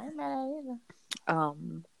 Right. I ain't mad at it either.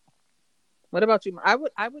 What about you?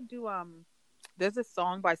 I would do there's a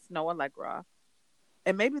song by Snow Allegra,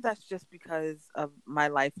 and maybe that's just because of my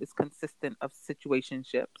life is consistent of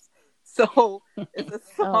situationships. So it's a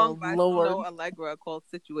song by Snow Allegra called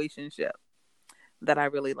 "Situationship" that I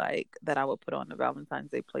really like, that I will put on the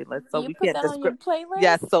Valentine's Day playlist. So we can't on your playlist.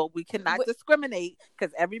 Yes, so we cannot discriminate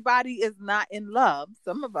because everybody is not in love.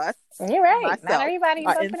 Some of us, you're right. myself, Not everybody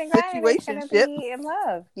are in in situationships gonna be in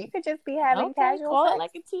love. You could just be having casual call sex. it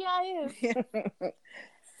like a TI is.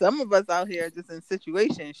 Some of us out here are just in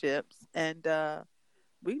situationships, and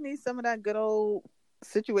we need some of that good old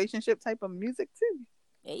situationship type of music too.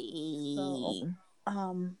 Hey. So,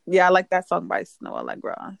 yeah, I like that song by Snow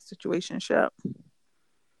Allegra, Situationship.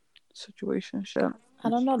 I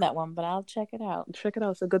don't know that one, but I'll check it out. Check it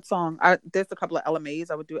out. It's a good song. There's a couple of LMAs.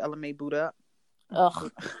 I would do LMA Boot Up.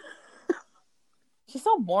 Ugh. She's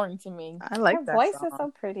so boring to me. I like her that voice song. is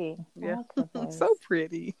so pretty. Yeah. I like her voice. So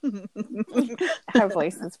pretty. Her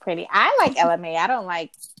voice is pretty. I like LMA.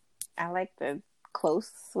 I like the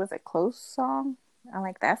Close song? I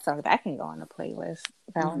like that song. That can go on the playlist.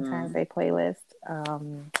 Valentine's Day playlist.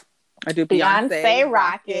 I do Beyonce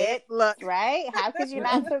Rocket. Look. Right? How could you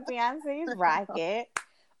not put Beyonce's Rocket?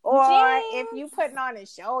 Or if you putting on a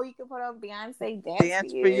show, you can put on Beyonce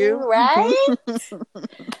Dance for You. Right?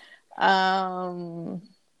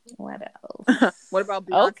 What else? What about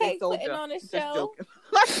Beyonce Okay, Soldier? putting on a Just show.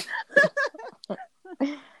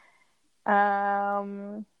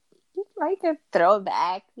 You like to throw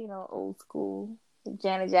back, old school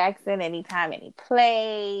Janet Jackson, Anytime, Any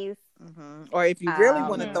Place. Or if you really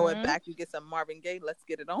want to throw it back, you get some Marvin Gaye. Let's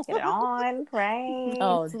get it on. Get it on, right?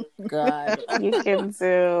 Oh God! You can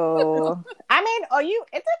do. I mean,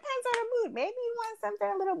 it depends on the mood. Maybe you want something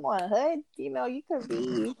a little more hood. You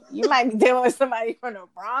might be dealing with somebody from the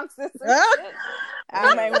Bronx or some shit.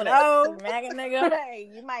 I might want to smack a nigga. Hey,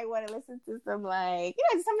 you might want to listen to some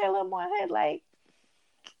something a little more hood, like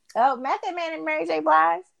Method Man and Mary J.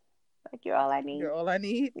 Blige. Like You're All I Need. You're All I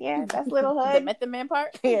Need. Yeah, that's little hood. The Method Man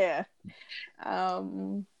part. Yeah.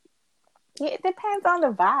 It depends on the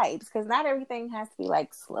vibes because not everything has to be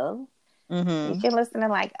slow. You can listen to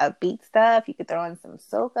upbeat stuff. You could throw in some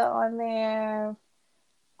soca on there.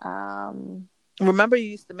 Remember you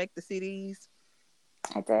used to make the CDs?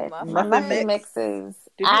 I did. Muffin mixes.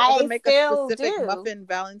 Did you ever make a specific muffin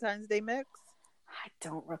Valentine's Day mix? I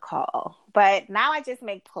don't recall, but now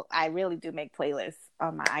I really do make playlists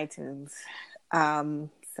on my iTunes. So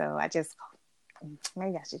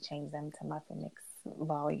maybe I should change them to muffin mix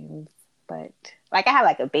volumes. But I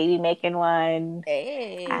have a baby making one.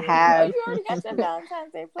 Hey, I have. You already got your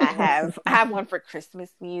Valentine's Day playlist. I have one for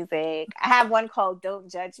Christmas music. I have one called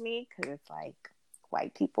 "Don't Judge Me" because it's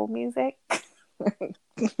white people music.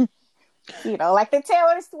 Like the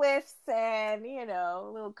Taylor Swifts and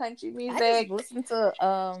little country music. I just listened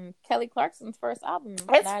to Kelly Clarkson's first album.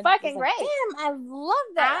 It's fucking great. Damn, I love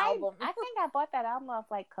that album. I think I bought that album off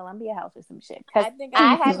Columbia House or some shit. I think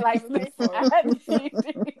I had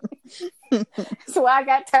so I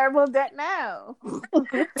got terrible debt now.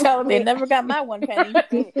 They never got my 1 penny.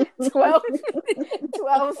 12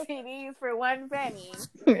 CDs for 1 penny,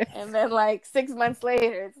 and then 6 months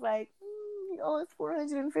later, it's it's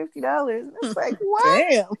 $450. It's what?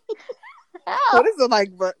 Damn. What is it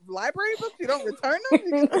but library books? You don't return them?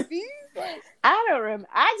 You get the fees? I don't remember.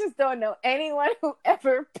 I just don't know anyone who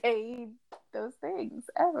ever paid those things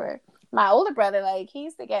ever. My older brother, he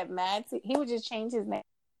used to get mad. He would just change his name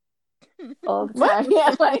all the time.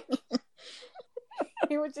 Yeah,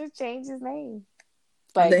 he would just change his name.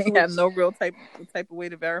 They have no real type of way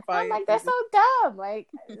to verify it. I'm that's so dumb.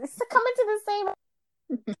 It's coming to the same.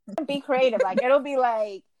 Be creative. It'll be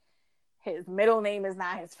his middle name is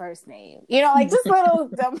not his first name. Just little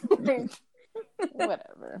dumb things.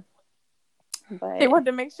 Whatever. But they wanted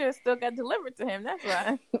to make sure it still got delivered to him. That's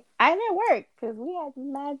why. I didn't work because we had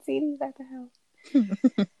mad CDs at the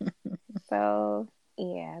house. So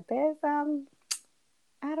yeah, there's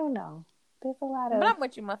I don't know. There's a lot But of I'm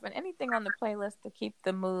with you, Muffin. Anything on the playlist to keep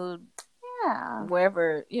the mood yeah.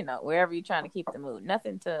 wherever you're trying to keep the mood.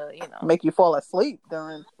 Nothing to Make you fall asleep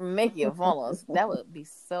during. make you fall asleep. That would be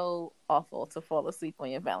so awful to fall asleep on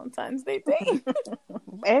your Valentine's Day day.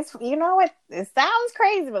 It's you know what? It sounds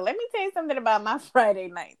crazy, but let me tell you something about my Friday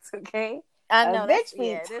nights, okay? I A know bitch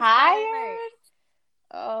be this Friday night. tired.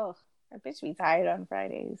 Oh, a bitch be tired on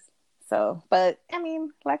Fridays. So, but I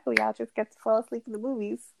mean, luckily I'll just get to fall asleep in the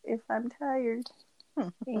movies if I'm tired.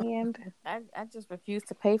 And I just refuse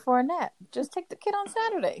to pay for a nap. Just take the kid on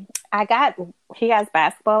Saturday. he has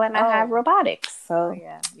basketball and I have robotics. So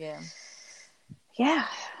yeah. Yeah.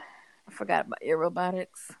 I forgot about your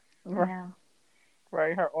robotics. Yeah.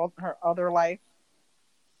 Right, her other life.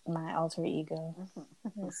 My alter ego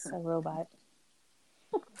is a robot.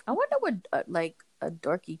 I wonder what like a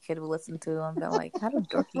dorky kid will listen to. I'm like, how do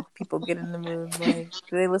dorky people get in the mood? Like,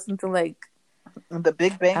 do they listen to like the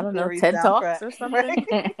Big Bang I don't know, Theory TED soundtrack Talks or something?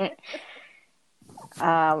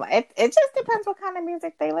 Right? It just depends what kind of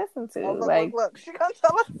music they listen to. Oh, look! She gonna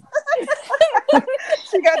tell us.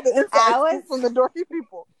 She got the inside scoop from the dorky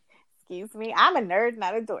people. Excuse me, I'm a nerd,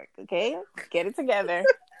 not a dork. Okay, get it together.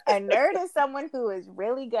 A nerd is someone who is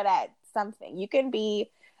really good at something. You can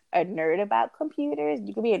be a nerd about computers.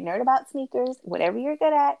 You can be a nerd about sneakers. Whatever you're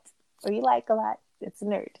good at or you like a lot, it's a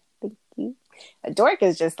nerd. Thank you. A dork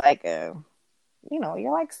is just like you're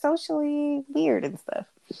like socially weird and stuff.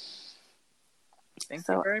 Thank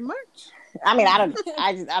you very much. I mean, I don't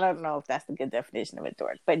know if that's a good definition of a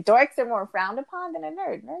dork, but dorks are more frowned upon than a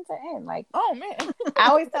nerd. Nerds are in. Like, oh man, I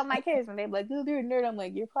always tell my kids when they're like, "Oh, they're a nerd," I'm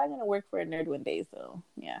like, "You're probably gonna work for a nerd one day, so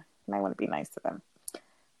yeah, you might want to be nice to them."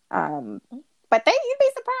 But you'd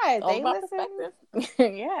be surprised. They listen.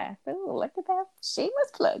 Yeah, ooh, look at that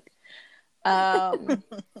shameless plug.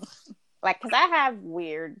 Like, cause I have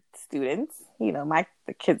weird students.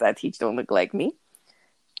 The kids I teach don't look like me.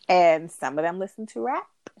 And some of them listen to rap.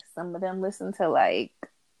 Some of them listen to like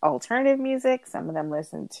alternative music. Some of them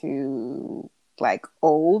listen to like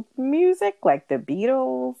old music, like the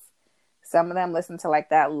Beatles. Some of them listen to like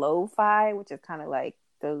that lo-fi, which is kind of like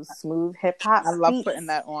those smooth hip hop. I love putting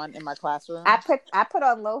that on in my classroom. I put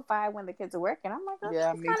on lo-fi when the kids are working. I'm like, oh,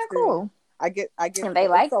 yeah, that's kind of cool. I get, and they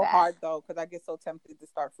like so that. hard though because I get so tempted to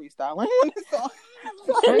start freestyling when it's on.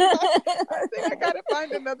 I think I gotta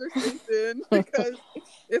find another station because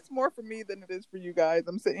it's more for me than it is for you guys.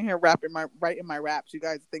 I'm sitting here writing my raps. You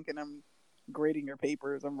guys thinking I'm grading your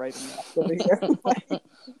papers. I'm writing raps over here.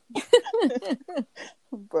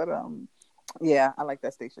 But yeah, I like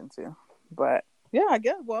that station too. But yeah, I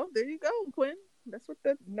guess. Well, there you go, Quinn. That's what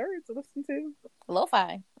the nerds listen to.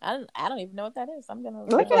 Lo-fi. I don't even know what that is. I'm gonna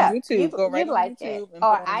look it up. YouTube. Go right on like YouTube. And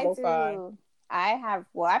I lo-fi. I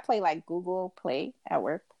play like Google Play at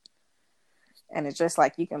work, and it's just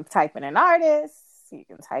like you can type in an artist, you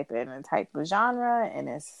can type in and type the genre, and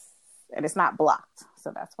it's not blocked.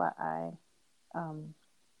 So that's why I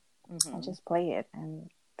just play it, and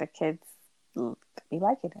the kids be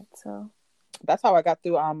liking it. So that's how I got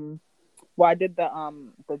through. Well, I did the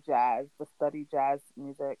study jazz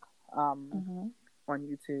music on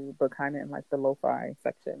YouTube, but kind of in like the lo-fi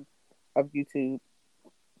section of YouTube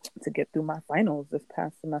to get through my finals this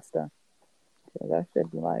past semester. So that should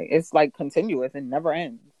be like, it's like continuous and never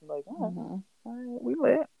ends. Like, all right, we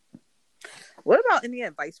lit. What about any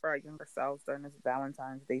advice for our younger selves during this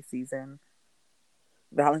Valentine's Day season?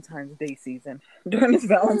 During this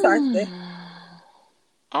Valentine's Day.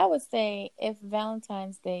 I would say if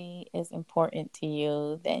Valentine's Day is important to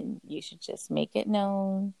you, then you should just make it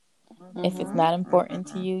known. If it's not important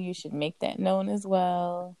to you, you should make that known as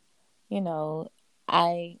well.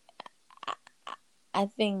 I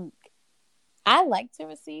think I like to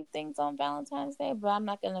receive things on Valentine's Day, but I'm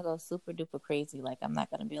not gonna go super duper crazy. Like, I'm not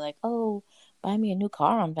gonna be like, "Oh, buy me a new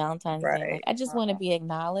car on Valentine's Day." Like, I just want to be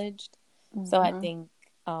acknowledged. So I think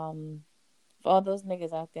for all those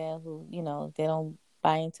niggas out there who they don't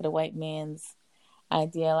buy into the white man's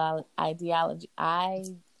ideology. Yep.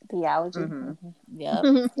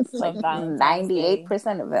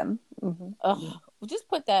 98% of them. Just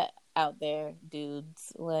put that out there,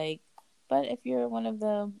 dudes. Like, but if you're one of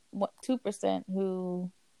the 2% who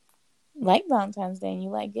like Valentine's Day and you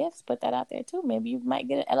like gifts, put that out there too. Maybe you might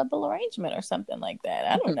get an edible arrangement or something like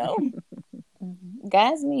that. I don't know.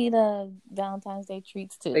 Guys need Valentine's Day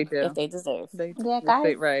treats too, if they deserve.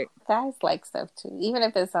 Guys like stuff too, even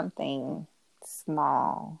if it's something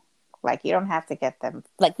small. Like, you don't have to get them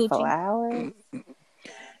like Gucci flowers. It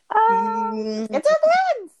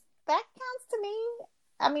depends. That counts to me.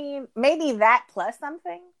 I mean, maybe that plus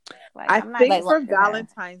something. Like, I think for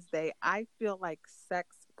Valentine's Day, I feel like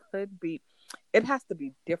sex could be. it has to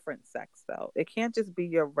be different sex though. It can't just be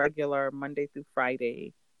your regular Monday through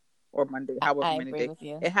Friday or Monday, however I many agree days. with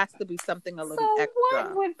you. It has to be something a little So what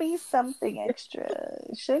extra. would be something extra?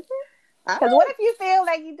 Should you? I Because what if you feel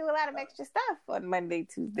like you do a lot of extra stuff on Monday,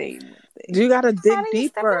 Tuesday, and Wednesday? You gotta How dig do you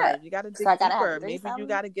step it deeper. up? You gotta So dig I gotta have deeper. Maybe you threesome.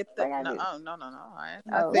 gotta get What the I gotta no, do? oh, no. I'm not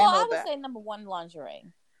Oh, Well, saying all I would that. say number one, lingerie.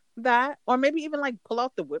 That, or maybe even like pull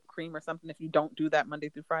out the whipped cream or something if you don't do that Monday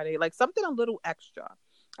through Friday. Like something a little extra.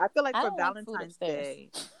 I feel like I for don't like food Valentine's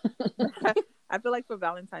upstairs. Day, I feel like for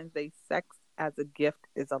Valentine's Day, sex as a gift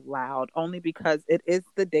is allowed only because it is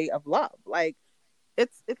the day of love. Like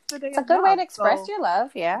it's the day it's a of good way love. to express So your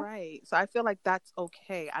love. Yeah. right. So I feel like that's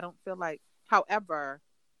okay. I don't feel like, however,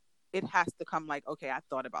 it has to come like, okay, I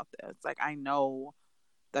thought about this. Like I know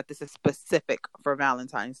that this is specific for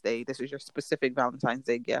Valentine's Day. This is your specific Valentine's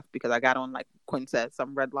Day gift because I got on, like Quinn said,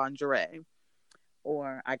 some red lingerie,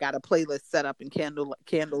 or I got a playlist set up and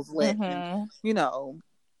candles lit, and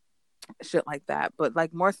shit like that. But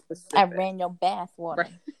like more specific. I ran your bath water.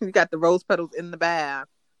 Right. You got the rose petals in the bath.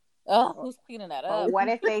 Oh, who's cleaning that But up? what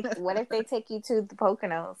if they take you to the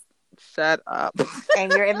Poconos Shut up.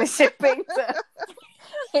 and you're in the champagne tub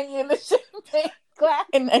and you're in the champagne glass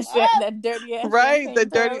And that dirty ass Right, champagne the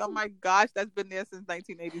dirty. tub. Oh my gosh, that's been there since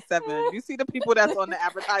 1987. You see the people that's on the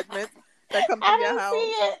advertisements that come to I your don't house. see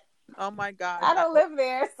it. Oh my gosh, I don't live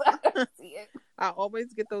there, so I don't see it. I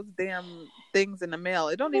always get those damn things in the mail.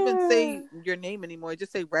 It don't even say your name anymore. It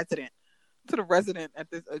just say resident, to the resident at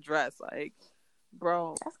this address. Like,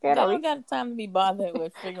 bro, That's They good. At don't least, got time to be bothered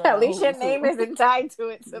with figuring at out least your who's name who. isn't tied to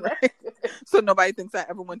it. So right. that's good. So nobody thinks I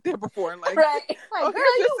ever went there before. Like, Right. Like, oh, girl,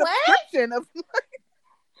 here's you your went? subscription of.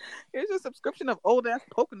 Here's your subscription of old ass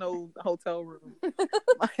Pocono hotel room.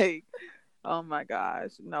 Like, oh my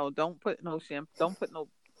gosh, no! Don't put no Don't put no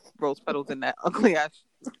rose petals in that ugly ass.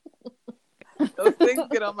 Those things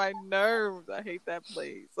get on my nerves. I hate that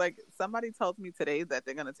place. Like somebody tells me today that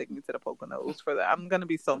they're gonna take me to the Poconos for that. I'm gonna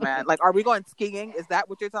be so mad. Like, are we going skiing? Is that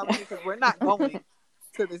what you're telling me? Because we're not going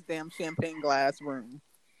to this damn champagne glass room.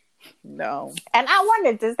 No. And I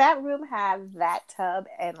wonder, does that room have that tub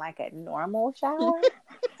and like a normal shower?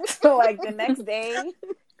 So like the next day,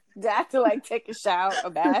 do I have to like take a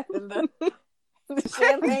bath in the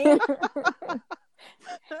champagne?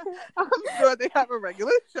 I'm sure they have a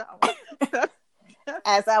regular shower.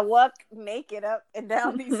 As I walk naked up and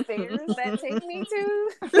down these stairs that take me to.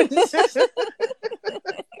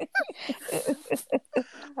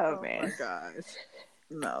 Oh man! My gosh!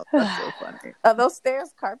 No, that's so funny. Are those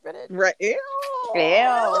stairs carpeted? Right? Ew! Ew,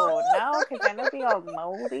 no, because then it'll be all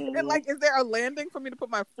moldy. And like, is there a landing for me to put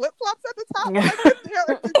my flip flops at the top? Like, is there,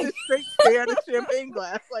 or is it just straight stare to champagne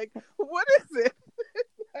glass? Like, what is it?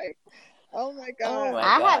 Like, oh my god! my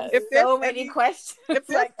I God. have If so there's many any- questions. if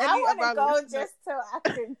there's Like, I any want of our to go listeners- just so I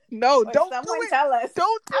can. No, Or don't someone do it. tell us.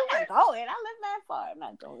 Don't do I'm it. not going. I live that far. I'm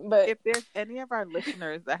not going. But If there's any of our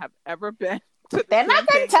listeners that have ever been to the they're not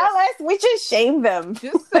going champagne to tell glass, us. We just shame them.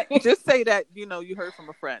 just say that you heard from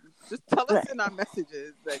a friend. Just tell us Right. in our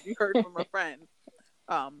messages that you heard from a friend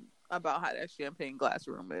about how that champagne glass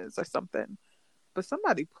room is or something. But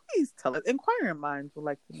somebody, please tell us. Inquiring minds would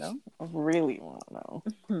like to know. Really want to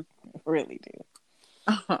know. Really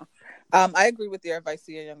do. I agree with your advice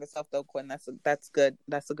to your younger self, though, Quinn. That's good.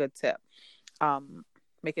 That's a good tip.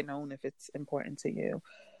 Make it known if it's important to you.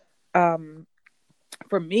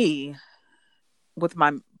 For me, with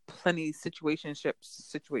my plenty situations,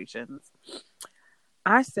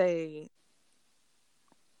 I say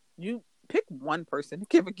you pick one person to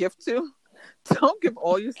give a gift to. Don't give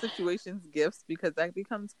all your situations gifts because that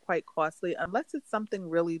becomes quite costly unless it's something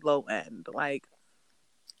really low end, like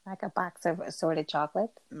a box of assorted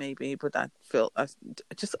chocolates. Maybe, but I feel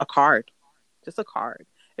just a card. Just a card.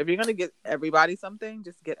 If you're gonna get everybody something,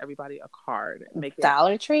 just get everybody a card. Make it.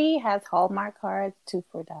 Dollar Tree has Hallmark cards, 2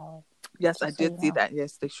 for $1. Yes, just I did see that.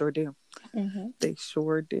 Yes, they sure do. Mm-hmm. They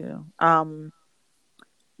sure do.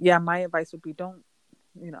 Yeah, my advice would be don't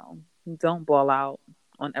ball out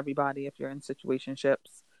on everybody if you're in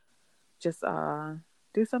situationships. Just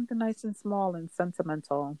do something nice and small and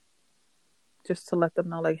sentimental. Just to let them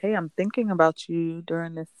know, like, hey, I'm thinking about you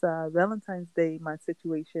during this Valentine's Day, my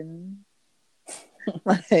situation.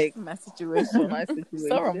 Like My situation.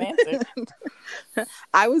 So romantic.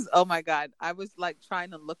 I was like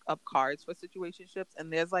trying to look up cards for situationships,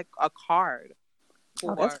 and there's like a card.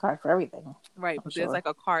 There's a card for everything. Right, but there's like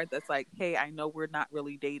a card that's like, hey, I know we're not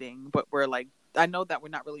really dating, but we're like, I know that we're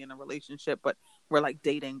not really in a relationship, but we're like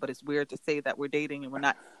dating, but it's weird to say that we're dating and we're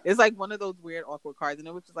not. It's like one of those weird, awkward cards, and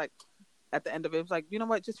it was just like, at the end of it, it was like, you know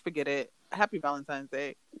what, just forget it. Happy Valentine's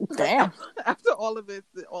Day. Damn. After all of it,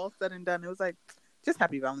 all said and done, it was like, just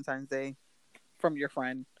happy Valentine's Day. from your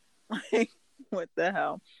friend. Like, what the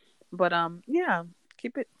hell? But yeah,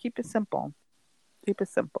 keep it simple. Keep it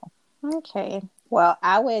simple. Okay. Well,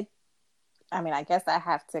 I guess I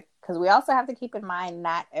have to, because we also have to keep in mind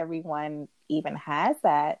not everyone even has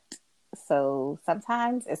that. So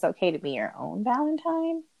sometimes it's okay to be your own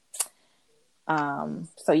Valentine.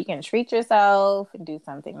 So you can treat yourself and do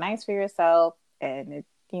something nice for yourself, and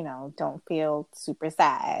don't feel super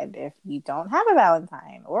sad if you don't have a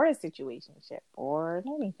Valentine or a situationship or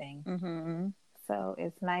anything. Mm-hmm. So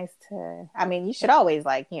it's nice to, you should always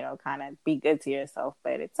kind of be good to yourself,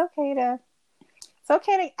 but it's okay to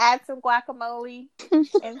add some guacamole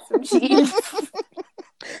and some cheese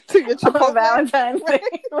to your Chipotle on Valentine's Day.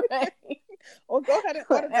 Right? Or go ahead and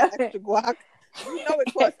order that extra guac. You know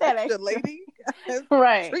it costs extra, lady.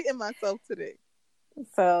 Right. Treating myself today.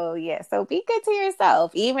 So yeah, so be good to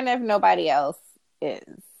yourself, even if nobody else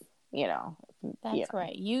is. That's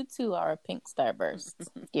right. You too are a pink starburst.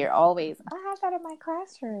 You're always. I have that in my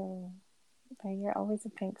classroom. But you're always a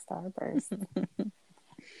pink starburst.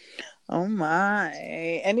 Oh my.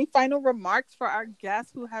 Any final remarks for our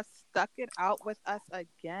guest who has stuck it out with us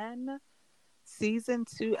again? Season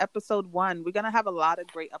 2, episode 1. We're gonna have a lot of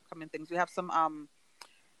great upcoming things. We have some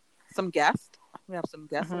guests. We have some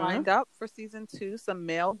guests lined up for season 2, some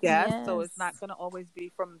male guests. Yes. So it's not gonna always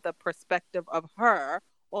be from the perspective of her,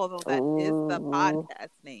 although that is the podcast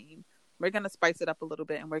name. We're gonna spice it up a little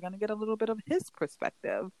bit and we're gonna get a little bit of his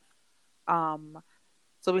perspective.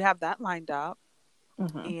 So we have that lined up.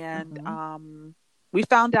 And we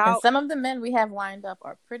found out, and some of the men we have lined up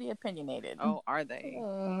are pretty opinionated. Oh, are they?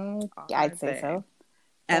 I'd say so.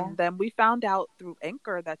 And then we found out through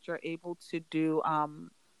Anchor that you're able to do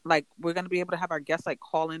we're going to be able to have our guests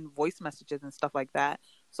call in voice messages and stuff like that.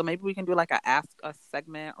 So maybe we can do a ask us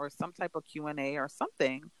segment or some type of Q&A or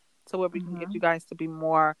something, so where we can get you guys to be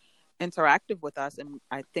more interactive with us. And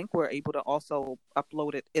I think we're able to also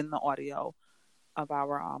upload it in the audio of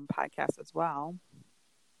our podcast as well.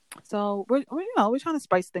 So we're trying to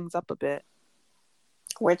spice things up a bit.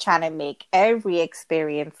 We're trying to make every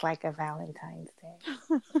experience like a Valentine's Day.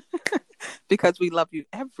 Because we love you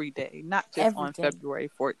every day, not just on February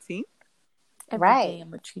 14th. Every day I'm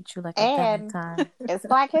going to treat you like a Valentine. It's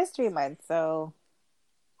Black History Month, so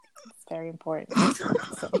it's very important.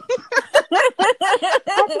 So. How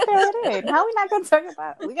are we not going to talk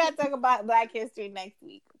about? We got to talk about Black History next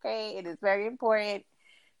week, okay? It is very important.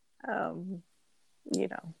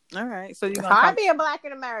 All right. So you're hard being Black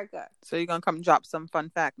in America. So you're gonna come drop some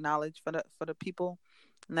fun fact knowledge for the people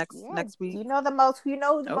next week. You know who the most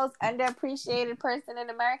underappreciated person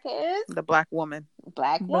in America is? The Black woman.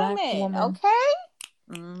 Black woman. Okay.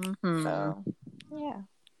 Mm-hmm. So yeah.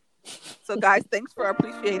 So guys, thanks for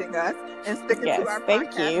appreciating us and sticking to our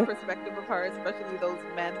podcast perspective of her, especially those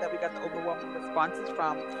men that we got the overwhelming responses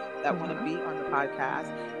from that want to be on the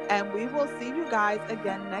podcast. And we will see you guys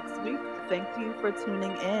again next week. Thank you for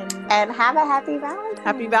tuning in. And have a happy Valentine's Day.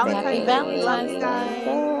 Happy Valentine's Day. Love you guys.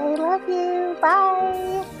 Love you.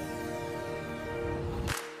 Bye.